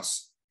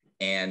Cross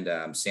and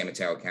San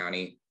Mateo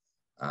County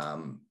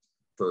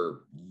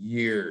for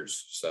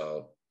years.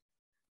 So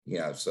we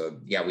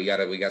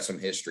got some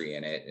history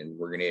in it, and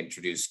we're going to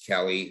introduce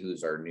Kelly,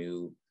 who's our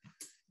new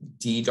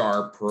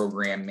DDAR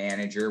program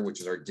manager, which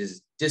is our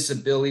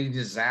disability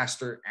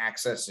disaster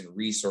access and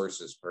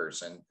resources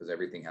person, because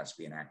everything has to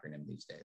be an acronym these days.